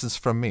take lessons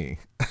from me.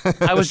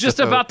 I was just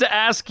about to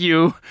ask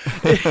you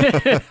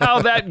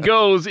how that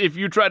goes if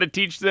you try to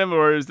teach them,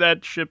 or is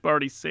that ship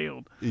already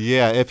sailed?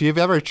 Yeah, if you've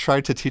ever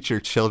tried to teach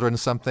your children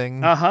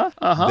something,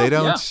 they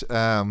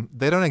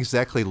don't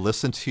exactly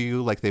listen to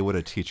you like they would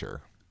a teacher.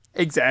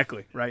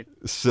 Exactly, right.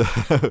 So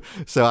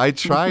I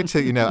try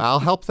to, I'll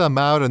help them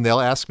out, and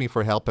they'll ask me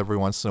for help every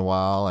once in a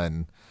while,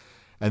 and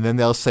then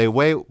they'll say,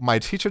 "Wait, my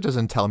teacher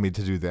doesn't tell me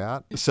to do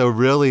that." So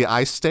really,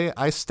 I stay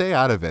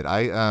out of it.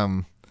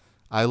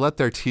 I let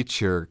their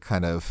teacher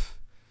kind of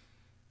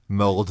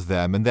mold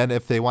them, and then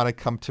if they want to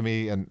come to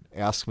me and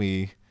ask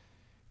me,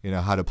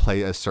 how to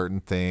play a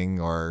certain thing,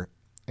 or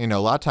a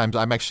lot of times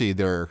I'm actually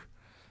their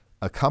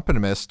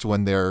accompanist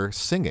when they're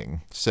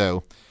singing.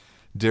 So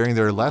during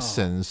their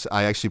lessons,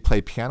 I actually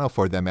play piano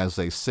for them as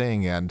they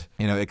sing, and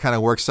it kind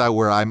of works out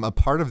where I'm a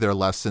part of their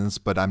lessons,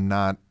 but I'm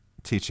not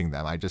teaching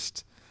them.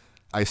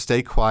 I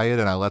stay quiet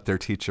and I let their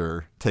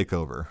teacher take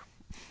over.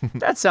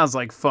 That sounds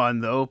like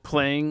fun, though,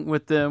 playing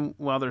with them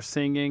while they're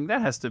singing. That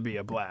has to be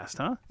a blast,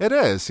 huh? It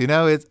is.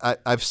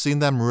 I've seen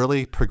them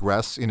really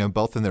progress,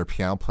 both in their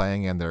piano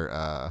playing and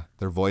their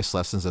voice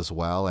lessons as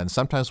well. And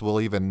sometimes we'll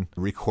even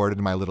record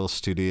in my little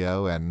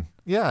studio. And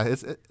yeah,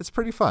 it's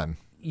pretty fun.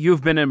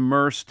 You've been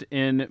immersed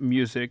in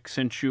music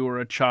since you were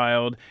a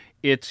child.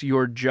 It's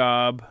your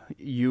job.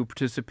 You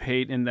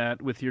participate in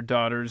that with your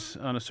daughters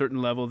on a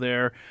certain level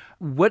there.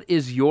 What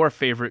is your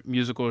favorite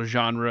musical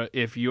genre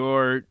if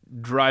you're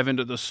driving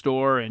to the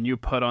store and you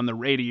put on the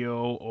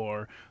radio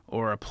or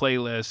a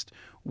playlist?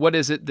 What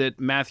is it that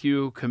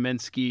Matthew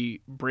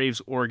Kaminsky,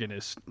 Braves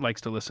organist,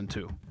 likes to listen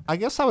to? I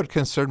guess I would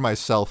consider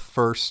myself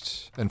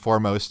first and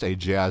foremost a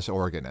jazz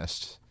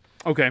organist.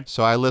 Okay.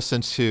 So I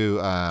listen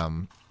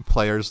to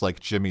players like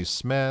Jimmy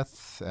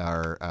Smith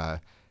or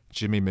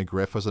Jimmy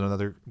McGriff was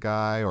another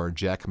guy, or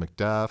Jack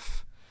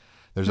McDuff.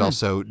 There's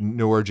also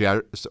newer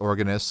jazz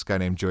organists, a guy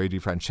named Joey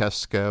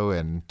DeFrancesco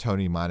and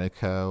Tony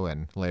Monaco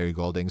and Larry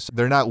Golding. So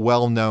they're not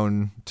well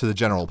known to the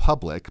general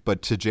public,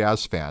 but to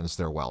jazz fans,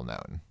 they're well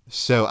known.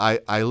 So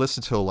I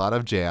listen to a lot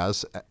of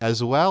jazz,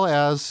 as well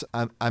as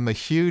I'm a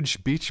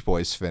huge Beach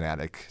Boys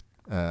fanatic,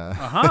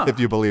 if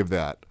you believe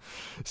that.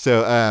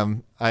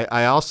 So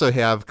I also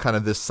have kind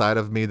of this side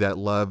of me that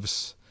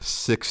loves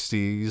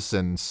 60s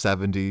and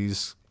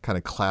 70s kind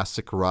of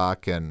classic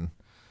rock and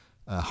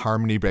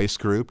harmony-based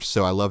groups.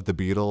 So I love the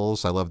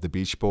Beatles. I love the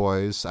Beach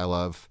Boys. I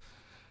love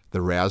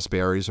the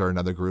Raspberries, are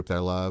another group that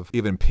I love.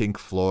 Even Pink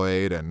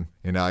Floyd, and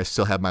I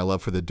still have my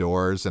love for the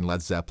Doors and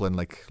Led Zeppelin,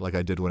 like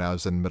I did when I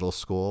was in middle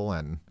school,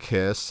 and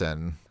Kiss,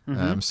 and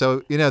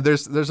so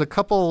there's a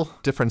couple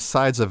different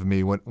sides of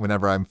me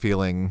whenever I'm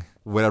feeling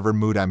whatever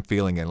mood I'm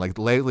feeling in. Like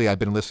lately, I've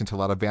been listening to a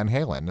lot of Van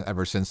Halen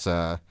ever since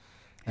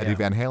Eddie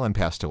Van Halen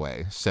passed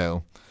away.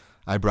 So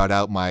I brought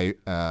out my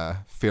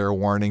Fair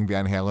Warning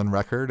Van Halen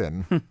record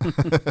and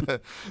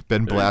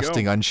been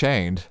blasting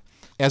Unchained.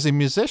 as a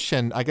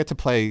musician, I get to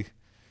play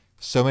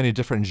so many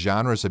different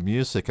genres of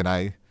music, and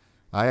I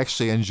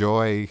actually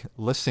enjoy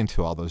listening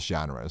to all those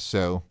genres.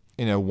 So,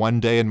 one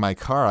day in my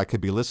car, I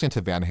could be listening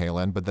to Van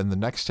Halen, but then the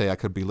next day I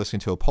could be listening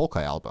to a polka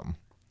album.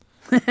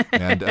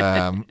 And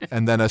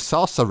then a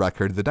salsa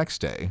record the next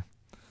day.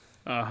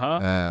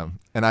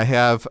 And I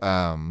have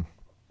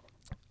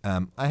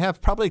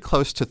probably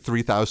close to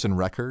 3,000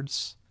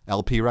 records,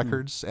 LP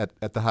records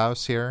at the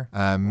house here,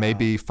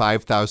 maybe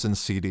 5,000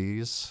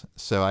 CDs.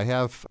 So I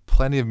have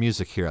plenty of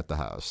music here at the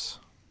house.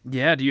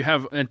 Yeah. Do you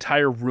have an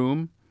entire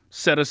room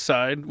set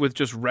aside with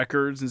just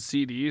records and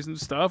CDs and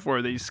stuff, or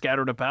are they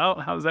scattered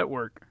about? How does that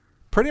work?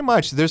 Pretty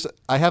much.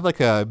 I have like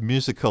a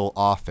musical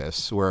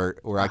office where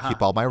I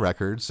keep all my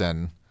records,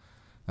 and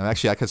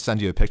actually I could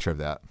send you a picture of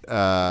that.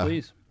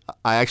 Please.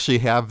 I actually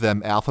have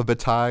them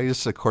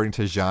alphabetized according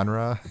to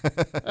genre.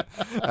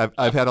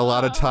 I've had a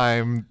lot of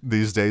time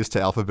these days to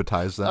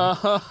alphabetize them.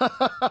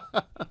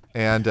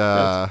 And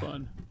That's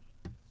fun.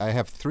 I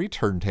have 3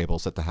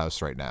 turntables at the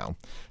house right now.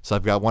 So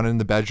I've got one in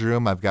the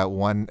bedroom, I've got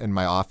one in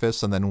my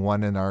office, and then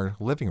one in our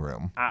living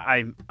room.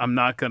 I'm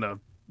not going to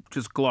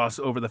just gloss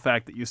over the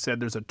fact that you said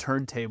there's a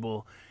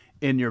turntable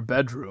in your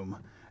bedroom.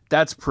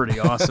 That's pretty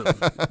awesome.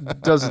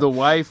 Does the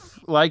wife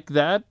like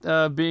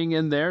that, being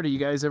in there? Do you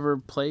guys ever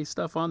play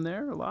stuff on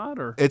there a lot?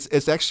 Or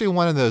It's actually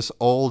one of those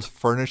old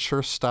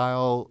furniture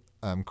style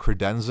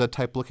credenza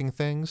type looking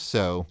things.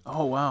 So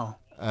oh, wow.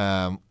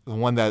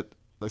 One that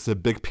it's a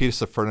big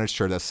piece of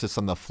furniture that sits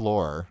on the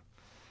floor.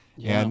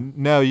 Yeah. And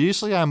no,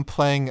 usually I'm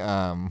playing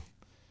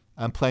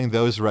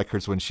those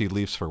records when she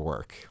leaves for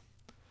work.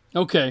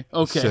 Okay.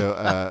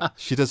 So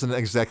she doesn't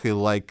exactly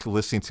like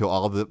listening to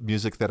all the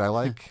music that I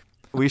like.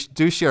 We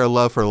do share a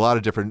love for a lot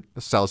of different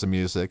styles of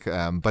music,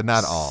 but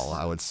not all,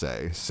 I would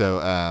say. So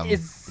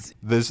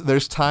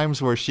there's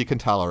times where she can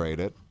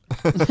tolerate it.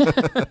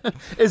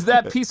 Is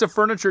that piece of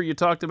furniture you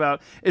talked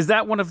about, is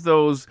that one of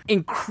those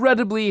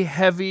incredibly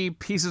heavy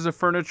pieces of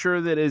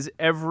furniture that is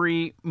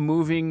every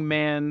moving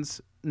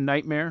man's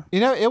nightmare?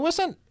 It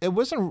wasn't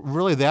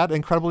really that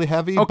incredibly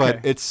heavy, Okay.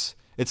 but it's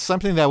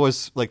something that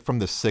was like from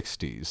the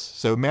 60s.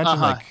 So imagine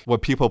like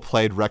what people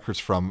played records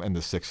from in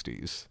the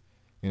 60s.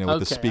 With the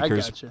Okay, I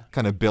speakers gotcha.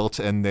 kind of built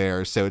in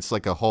there. So it's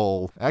like a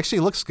whole,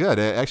 actually looks good.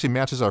 It actually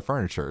matches our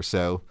furniture.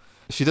 So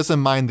she doesn't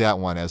mind that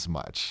one as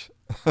much.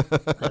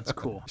 That's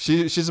cool.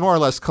 She's more or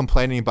less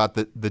complaining about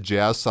the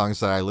jazz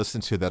songs that I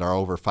listen to that are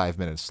over 5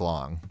 minutes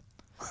long.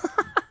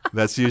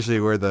 That's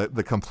usually where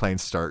the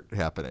complaints start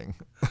happening.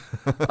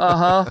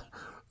 Was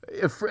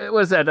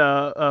that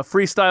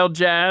freestyle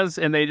jazz,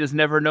 and they just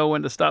never know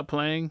when to stop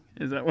playing?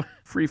 Is that what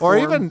free Or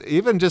form?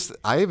 even just,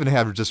 I even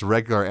have just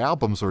regular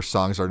albums where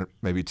songs are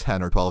maybe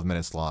 10 or 12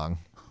 minutes long.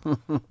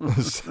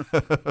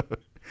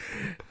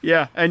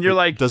 Yeah, and you're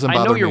like, Doesn't I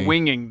know bother you're me.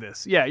 winging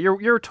this. Yeah,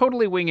 you're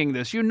totally winging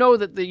this. You know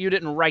that you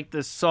didn't write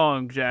this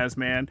song, Jazz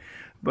Man,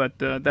 but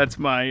that's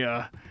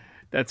my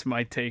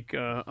take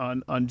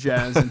on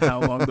jazz and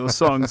how long those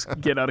songs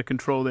get out of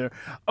control there.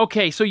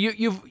 Okay, so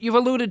you've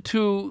alluded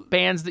to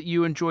bands that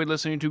you enjoyed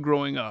listening to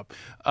growing up,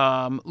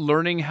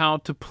 learning how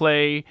to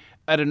play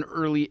at an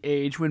early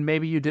age when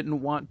maybe you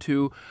didn't want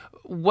to.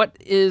 What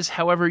is,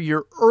 however,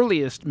 your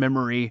earliest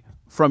memory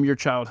from your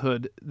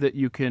childhood that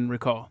you can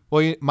recall?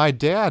 Well, my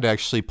dad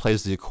actually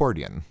plays the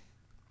accordion.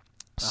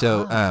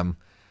 So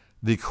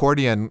the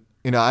accordion,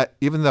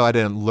 even though I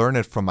didn't learn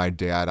it from my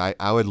dad,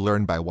 I would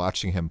learn by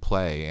watching him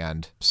play.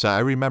 And so I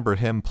remember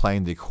him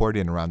playing the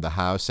accordion around the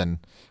house, and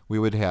we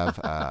would have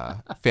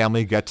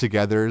family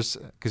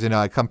get-togethers because,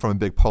 I come from a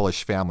big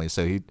Polish family.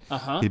 So he'd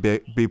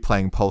be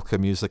playing polka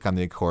music on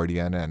the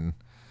accordion. And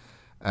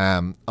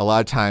a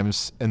lot of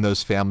times in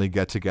those family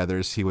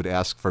get-togethers, he would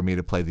ask for me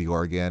to play the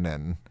organ,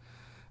 and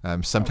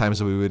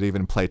sometimes we would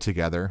even play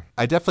together.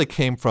 I definitely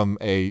came from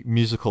a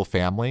musical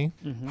family.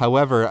 Mm-hmm.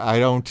 However, I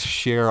don't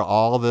share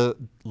all the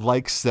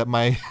likes that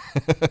my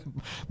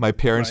my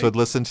parents would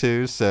listen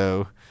to.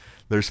 So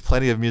there's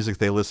plenty of music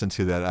they listen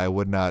to that I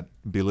would not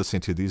be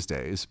listening to these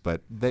days. But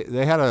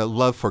they had a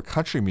love for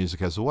country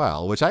music as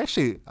well, which I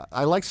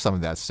liked some of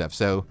that stuff.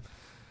 So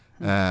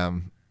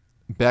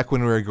back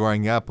when we were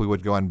growing up, we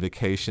would go on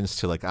vacations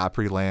to like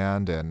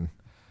Opryland and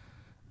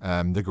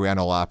the Grand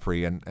Ole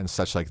Opry and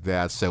such like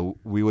that. So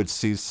we would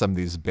see some of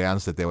these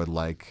bands that they would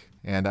like.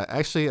 And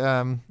I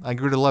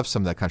grew to love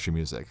some of that country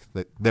music.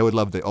 They would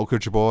love the Oak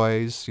Ridge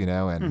Boys,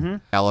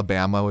 and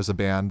Alabama was a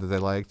band that they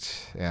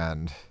liked.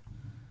 And,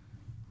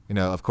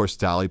 of course,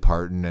 Dolly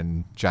Parton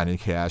and Johnny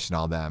Cash and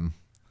all them.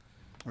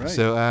 Right.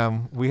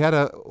 So we had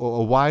a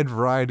wide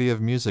variety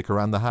of music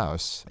around the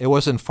house. It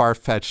wasn't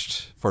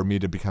far-fetched for me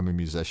to become a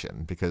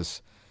musician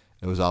because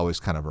it was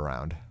always kind of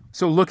around.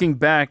 So looking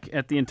back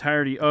at the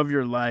entirety of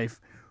your life,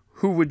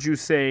 who would you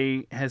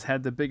say has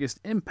had the biggest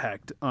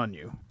impact on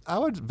you? I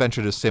would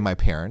venture to say my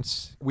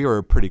parents. We were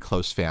a pretty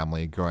close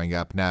family growing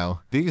up.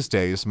 Now, these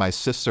days, my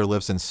sister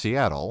lives in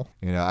Seattle.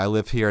 I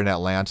live here in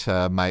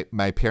Atlanta.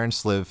 My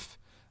parents live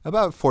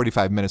about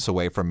 45 minutes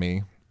away from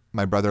me.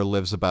 My brother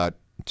lives about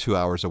 2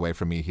 hours away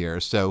from me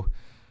here. So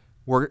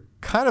we're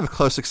kind of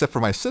close, except for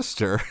my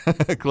sister,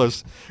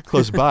 close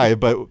by.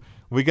 But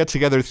we get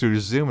together through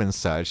Zoom and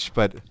such.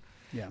 But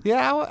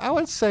yeah, I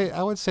would say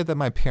that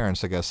my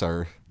parents, I guess,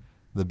 are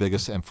the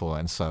biggest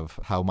influence of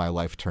how my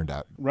life turned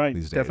out. Right.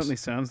 These days. Definitely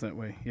sounds that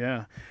way.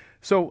 Yeah.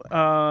 So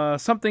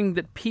something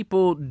that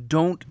people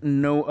don't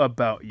know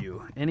about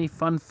you. Any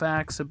fun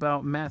facts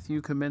about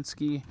Matthew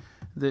Kaminsky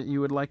that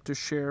you would like to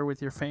share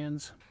with your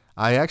fans?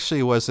 I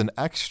actually was an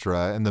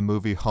extra in the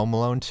movie Home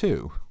Alone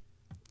 2.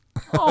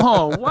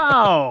 Oh,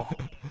 wow.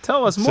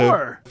 Tell us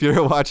more. If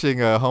you're watching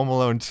Home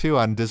Alone 2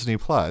 on Disney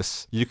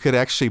Plus, you could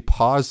actually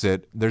pause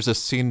it. There's a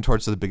scene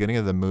towards the beginning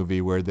of the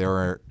movie where they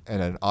were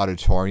in an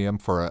auditorium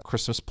for a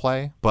Christmas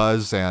play.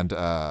 Buzz and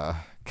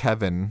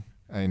Kevin,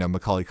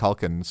 Macaulay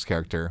Culkin's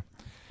character,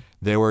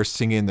 they were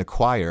singing in the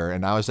choir,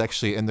 and I was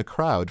actually in the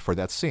crowd for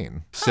that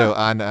scene. So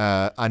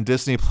on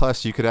Disney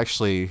Plus, you could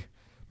actually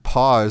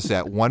pause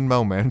at one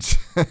moment.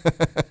 Do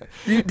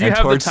you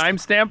have the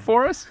timestamp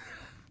for us?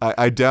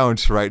 I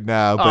don't right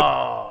now,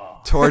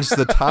 but towards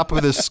the top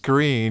of the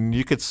screen,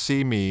 you could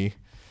see me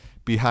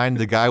behind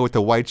the guy with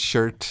the white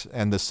shirt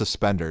and the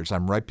suspenders.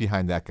 I'm right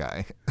behind that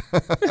guy.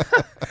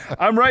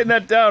 I'm writing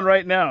that down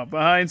right now.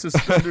 Behind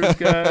suspenders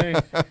guy,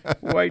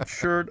 white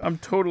shirt. I'm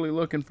totally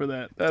looking for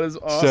that. That is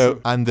awesome.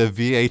 So on the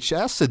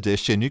VHS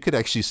edition, you could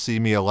actually see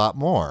me a lot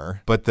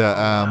more. But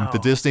the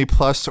Disney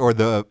Plus or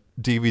the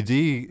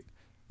DVD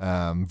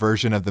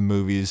version of the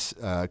movies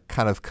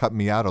kind of cut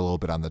me out a little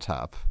bit on the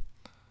top.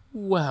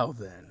 Well,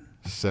 then.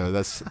 So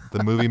that's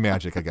the movie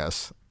magic, I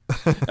guess.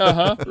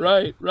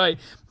 Right.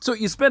 So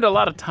you spend a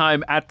lot of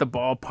time at the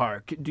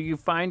ballpark. Do you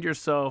find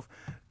yourself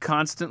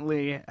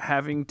constantly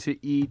having to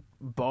eat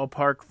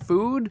ballpark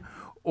food,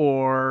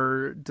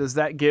 or does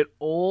that get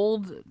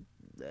old?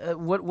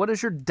 What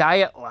is your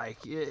diet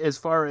like as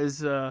far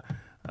as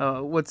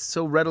what's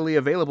so readily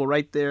available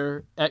right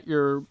there at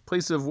your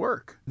place of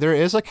work? There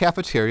is a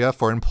cafeteria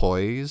for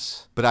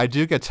employees, but I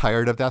do get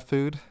tired of that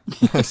food.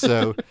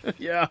 So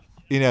yeah.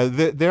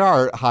 There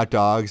are hot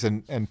dogs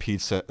and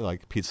pizza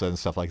and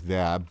stuff like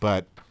that,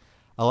 but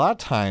a lot of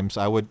times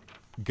I would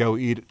go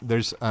eat.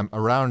 There's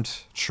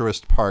around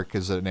Truist Park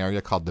is an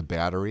area called the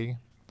Battery.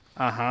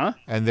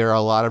 And there are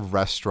a lot of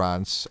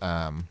restaurants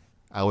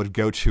I would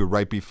go to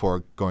right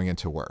before going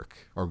into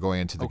work or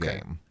going into the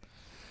game.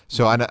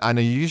 So on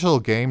a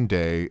usual game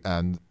day,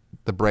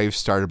 the Braves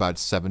start about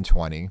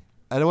 7:20.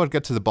 I would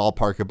get to the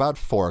ballpark about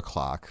 4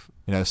 o'clock.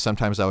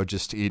 Sometimes I would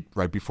just eat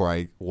right before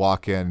I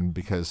walk in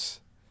because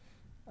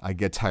I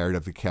get tired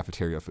of the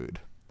cafeteria food.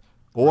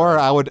 Or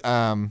I would,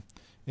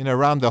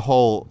 around the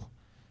whole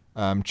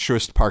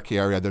Truist Park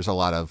area, there's a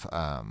lot of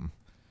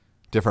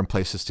different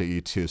places to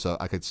eat too. So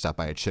I could stop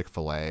by a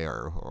Chick-fil-A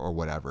or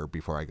whatever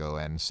before I go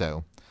in.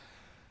 So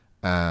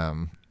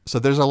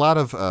there's a lot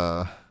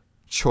of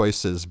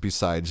choices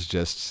besides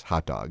just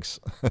hot dogs.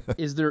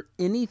 Is there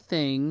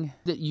anything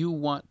that you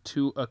want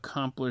to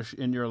accomplish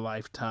in your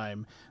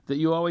lifetime that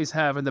you always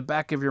have in the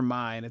back of your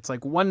mind? It's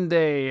like, one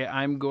day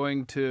I'm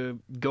going to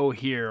go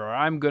here, or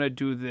I'm going to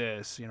do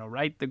this,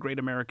 write the great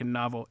American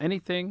novel.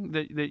 Anything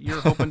that you're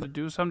hoping to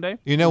do someday?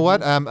 You know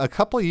what? A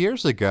couple of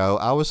years ago,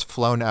 I was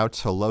flown out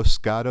to Los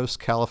Gatos,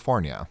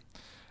 California.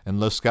 And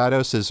Los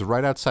Gatos is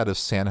right outside of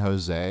San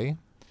Jose.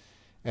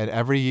 And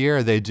every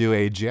year they do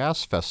a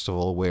jazz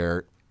festival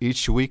where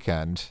each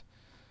weekend,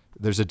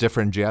 there's a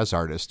different jazz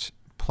artist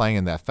playing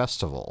in that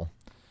festival.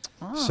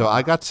 So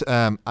I got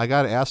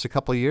asked a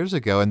couple of years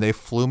ago, and they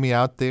flew me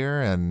out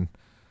there and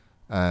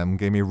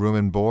gave me room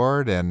and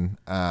board, and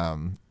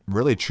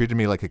really treated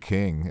me like a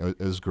king.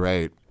 It was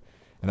great,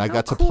 and I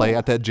got to play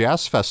at that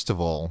jazz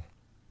festival,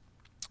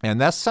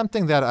 and that's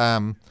something that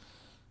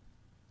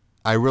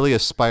I really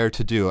aspire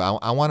to do.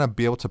 I want to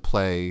be able to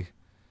play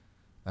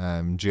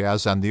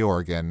jazz on the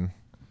organ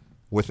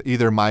with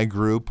either my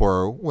group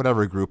or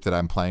whatever group that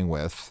I'm playing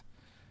with,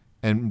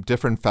 in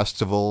different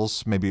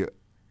festivals, maybe,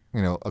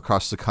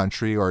 across the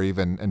country or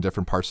even in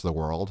different parts of the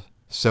world.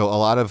 So a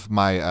lot of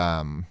my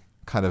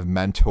kind of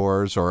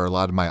mentors or a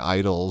lot of my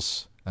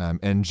idols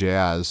in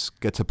jazz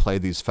get to play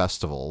these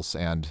festivals,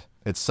 and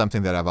it's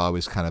something that I've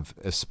always kind of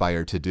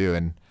aspired to do.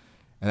 And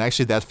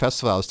actually that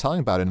festival I was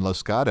telling about in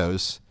Los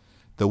Gatos,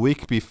 the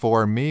week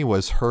before me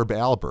was Herb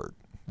Alpert.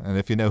 And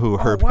if you know who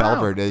Herb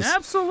Alpert is,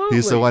 absolutely.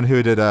 He's the one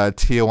who did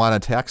Tijuana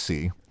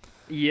Taxi.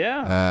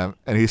 Yeah.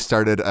 And he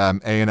started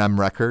A&M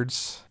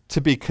Records to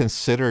be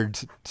considered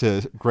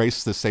to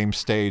grace the same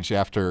stage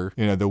after,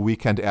 the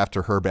weekend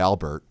after Herb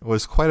Alpert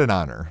was quite an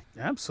honor.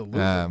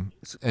 Absolutely.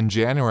 In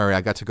January,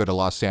 I got to go to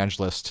Los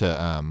Angeles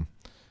to,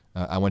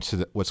 I went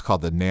to what's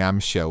called the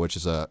NAMM show, which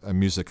is a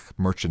music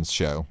merchants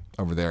show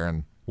over there.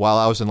 And while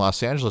I was in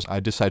Los Angeles, I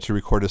decided to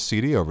record a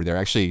CD over there.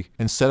 Actually,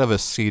 instead of a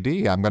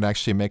CD, I'm going to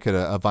actually make it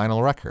a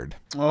vinyl record.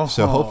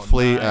 So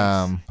hopefully,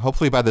 nice.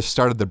 Hopefully by the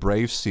start of the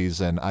Braves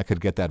season, I could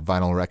get that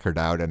vinyl record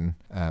out and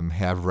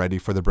have ready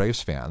for the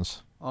Braves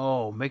fans.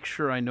 Oh, make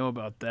sure I know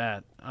about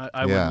that.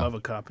 I would love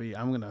a copy.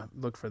 I'm going to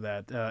look for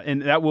that.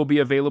 And that will be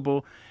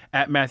available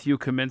at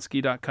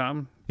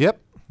MatthewKaminsky.com. Yep.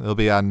 It'll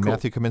be on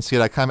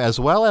MatthewKaminsky.com, as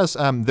well as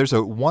there's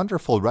a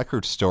wonderful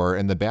record store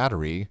in the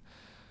Battery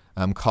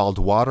called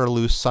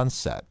Waterloo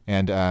Sunset.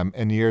 And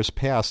in years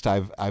past,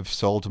 I've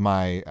sold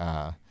my.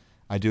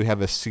 I do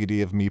have a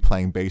CD of me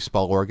playing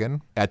baseball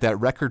organ at that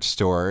record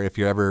store. If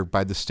you're ever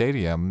by the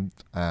stadium,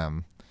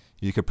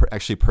 you could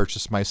actually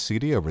purchase my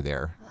CD over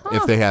there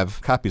if they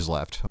have copies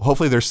left.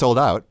 Hopefully they're sold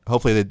out.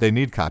 Hopefully they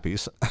need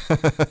copies.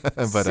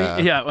 But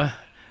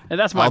and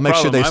that's my I'll make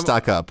sure problem. they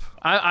stock up.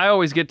 I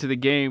always get to the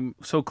game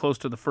so close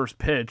to the first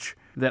pitch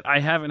that I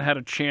haven't had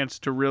a chance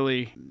to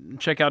really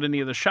check out any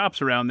of the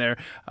shops around there.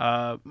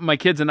 My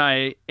kids and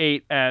I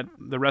ate at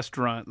the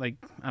restaurant, like,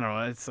 I don't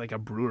know, it's like a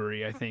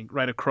brewery, I think,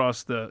 right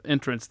across the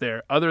entrance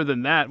there. Other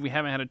than that, we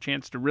haven't had a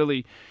chance to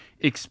really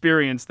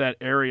experience that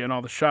area and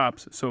all the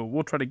shops. So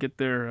we'll try to get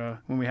there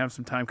when we have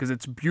some time, because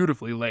it's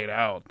beautifully laid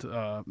out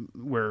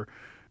where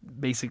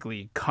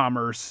basically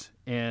Commerce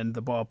and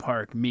the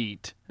ballpark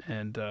meet.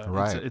 And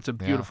it's a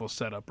beautiful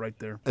setup right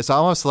there. It's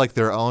almost like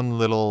their own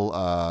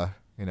little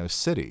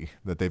city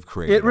that they've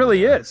created. It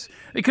really is,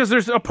 because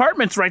there's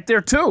apartments right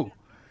there too.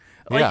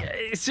 Like,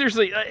 Yeah.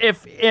 seriously,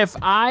 if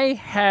I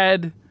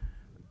had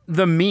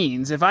the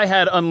means, if I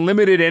had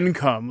unlimited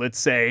income, let's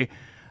say,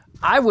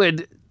 I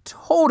would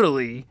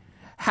totally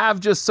have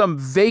just some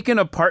vacant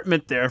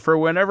apartment there for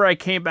whenever I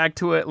came back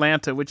to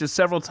Atlanta, which is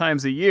several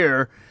times a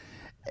year.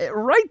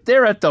 Right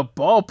there at the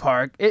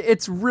ballpark,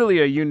 it's really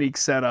a unique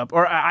setup,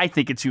 or I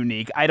think it's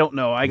unique. I don't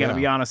know. I got to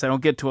be honest. I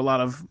don't get to a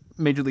lot of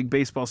Major League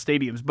Baseball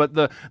stadiums, but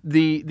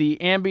the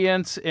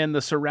ambience and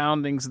the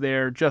surroundings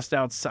there, just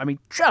outside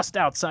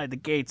the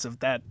gates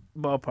of that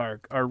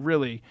ballpark, are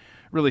really,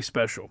 really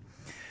special.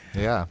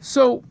 Yeah.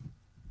 So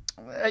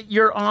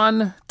you're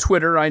on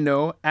Twitter, I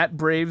know, at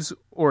Braves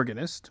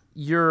Organist.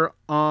 You're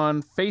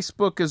on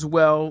Facebook as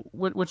well.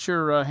 What's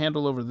your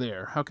handle over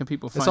there? How can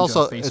people find you on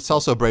Facebook? It's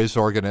also Braves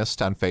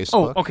Organist on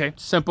Facebook. Oh, okay.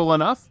 Simple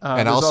enough.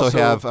 And also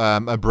have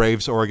a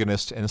Braves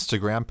Organist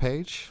Instagram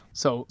page.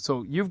 So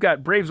you've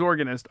got Braves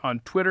Organist on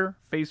Twitter,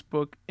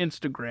 Facebook,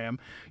 Instagram.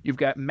 You've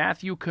got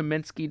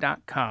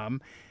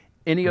MatthewKaminsky.com.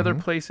 Any other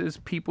places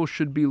people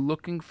should be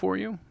looking for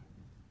you?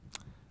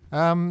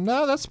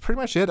 No, that's pretty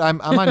much it. I'm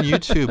on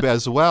YouTube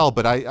as well,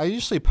 but I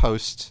usually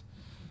post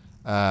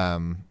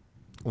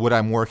what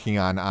I'm working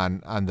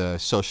on the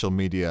social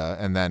media,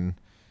 and then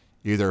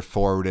either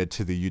forward it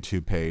to the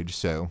YouTube page.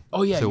 So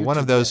one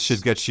of those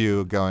should get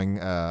you going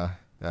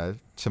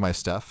to my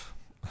stuff.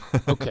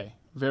 Okay,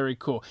 very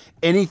cool.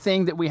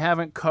 Anything that we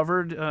haven't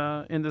covered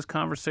in this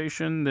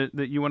conversation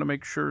that you want to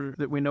make sure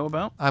that we know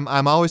about?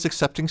 I'm always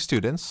accepting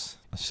students,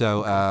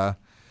 so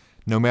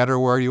no matter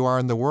where you are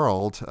in the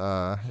world,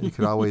 you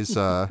could always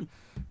go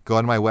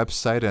on my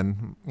website,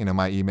 and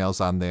my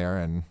email's on there,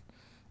 and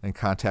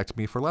contact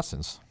me for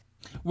lessons.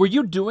 Were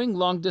you doing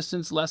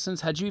long-distance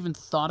lessons? Had you even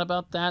thought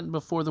about that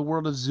before the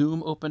world of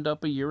Zoom opened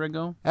up a year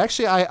ago?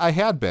 Actually, I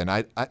had been.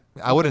 I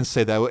wouldn't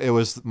say that it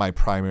was my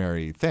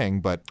primary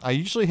thing, but I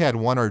usually had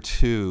one or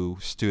two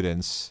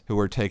students who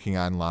were taking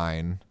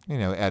online,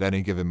 at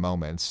any given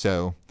moment.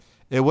 So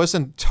it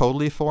wasn't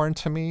totally foreign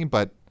to me,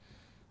 but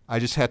I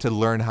just had to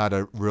learn how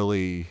to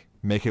really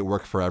make it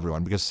work for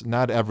everyone, because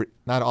not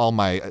all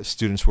my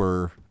students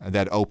were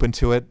that open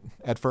to it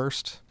at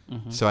first.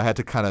 So I had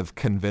to kind of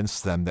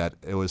convince them that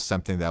it was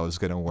something that was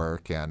going to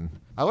work. And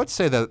I would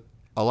say that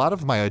a lot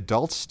of my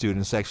adult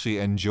students actually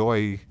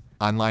enjoy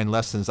online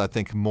lessons, I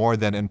think, more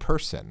than in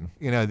person.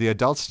 The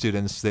adult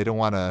students, they don't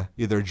want to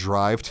either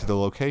drive to the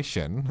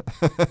location,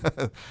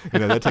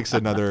 that takes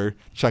another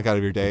chunk out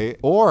of your day,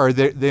 or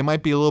they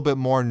might be a little bit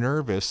more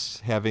nervous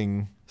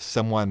having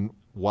someone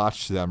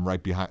watch them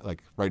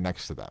right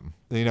next to them.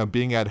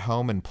 Being at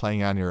home and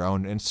playing on your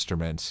own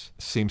instrument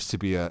seems to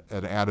be an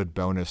added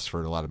bonus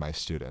for a lot of my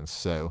students.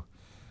 So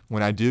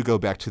when I do go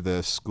back to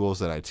the schools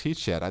that I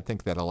teach at, I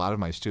think that a lot of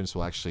my students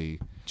will actually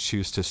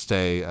choose to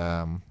stay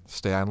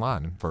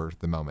online for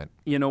the moment.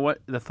 You know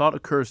what? The thought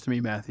occurs to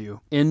me, Matthew.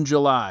 In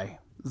July,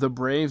 the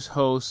Braves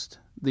host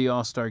the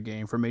All-Star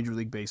Game for Major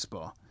League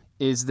Baseball.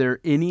 Is there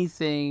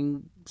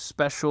anything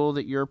special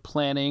that you're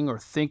planning or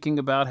thinking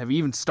about? Have you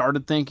even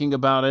started thinking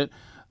about it,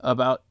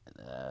 about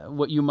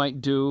what you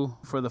might do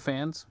for the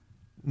fans?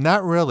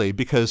 Not really,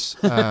 because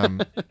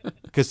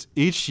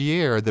each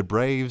year the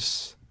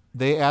Braves,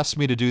 they ask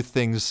me to do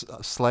things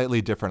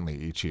slightly differently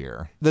each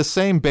year. The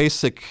same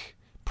basic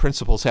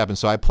principles happen.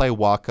 So I play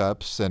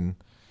walk-ups, and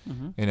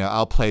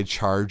I'll play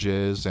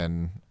charges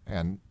and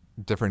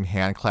different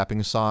hand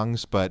clapping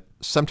songs, but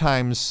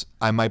sometimes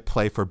I might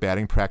play for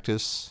batting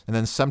practice, and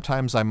then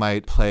sometimes I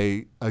might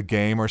play a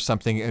game or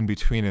something in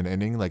between an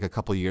inning. Like a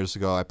couple of years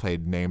ago, I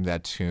played Name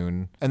That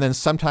Tune, and then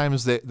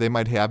sometimes they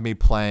might have me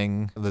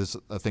playing, there's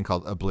a thing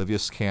called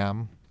Oblivious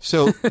Cam.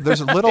 So there's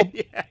a little,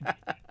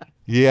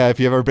 yeah, if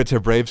you've ever been to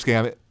Braves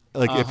game,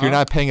 if you're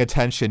not paying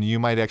attention, you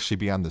might actually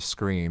be on the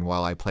screen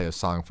while I play a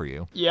song for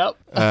you. Yep.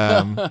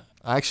 I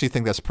actually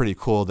think that's pretty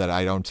cool that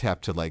I don't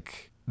have to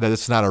that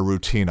it's not a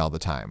routine all the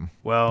time.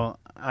 Well,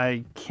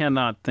 I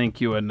cannot thank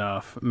you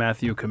enough,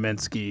 Matthew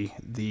Kaminsky,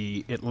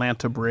 the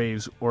Atlanta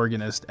Braves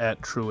organist at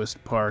Truist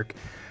Park.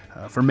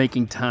 for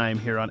making time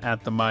here on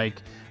At the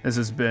Mic. This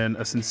has been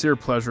a sincere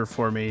pleasure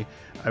for me.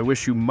 I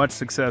wish you much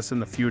success in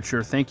the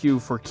future. Thank you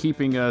for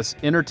keeping us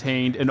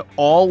entertained and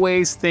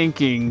always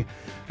thinking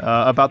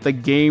about the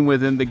game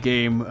within the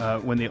game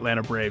when the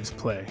Atlanta Braves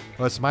play.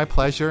 Well, it's my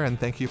pleasure, and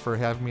thank you for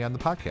having me on the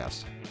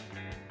podcast.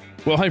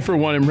 Well, I, for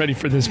one, am ready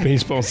for this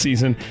baseball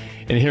season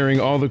and hearing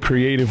all the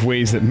creative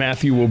ways that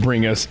Matthew will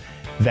bring us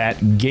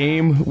that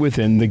game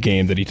within the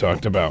game that he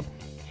talked about.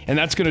 And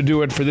that's going to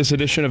do it for this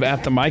edition of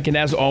At the Mic. And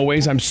as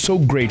always, I'm so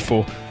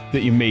grateful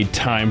that you made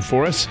time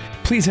for us.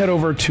 Please head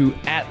over to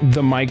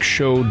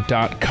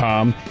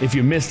atthemicshow.com. If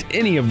you missed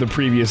any of the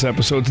previous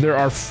episodes, there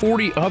are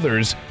 40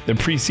 others that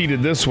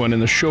preceded this one in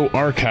the show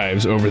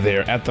archives over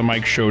there at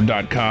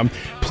themicshow.com.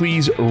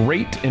 Please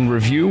rate and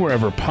review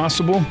wherever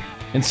possible.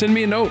 And send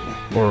me a note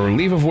or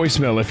leave a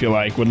voicemail if you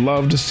like. Would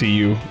love to see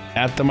you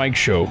at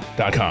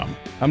themicshow.com.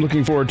 I'm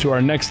looking forward to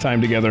our next time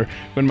together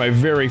when my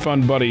very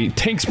fun buddy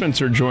Tank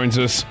Spencer joins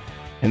us.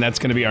 And that's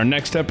going to be our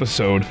next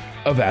episode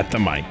of At the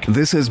Mic.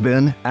 This has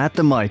been At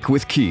the Mic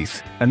with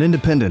Keith, an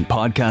independent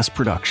podcast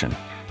production.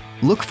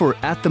 Look for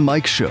At the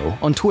Mic Show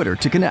on Twitter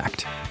to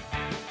connect.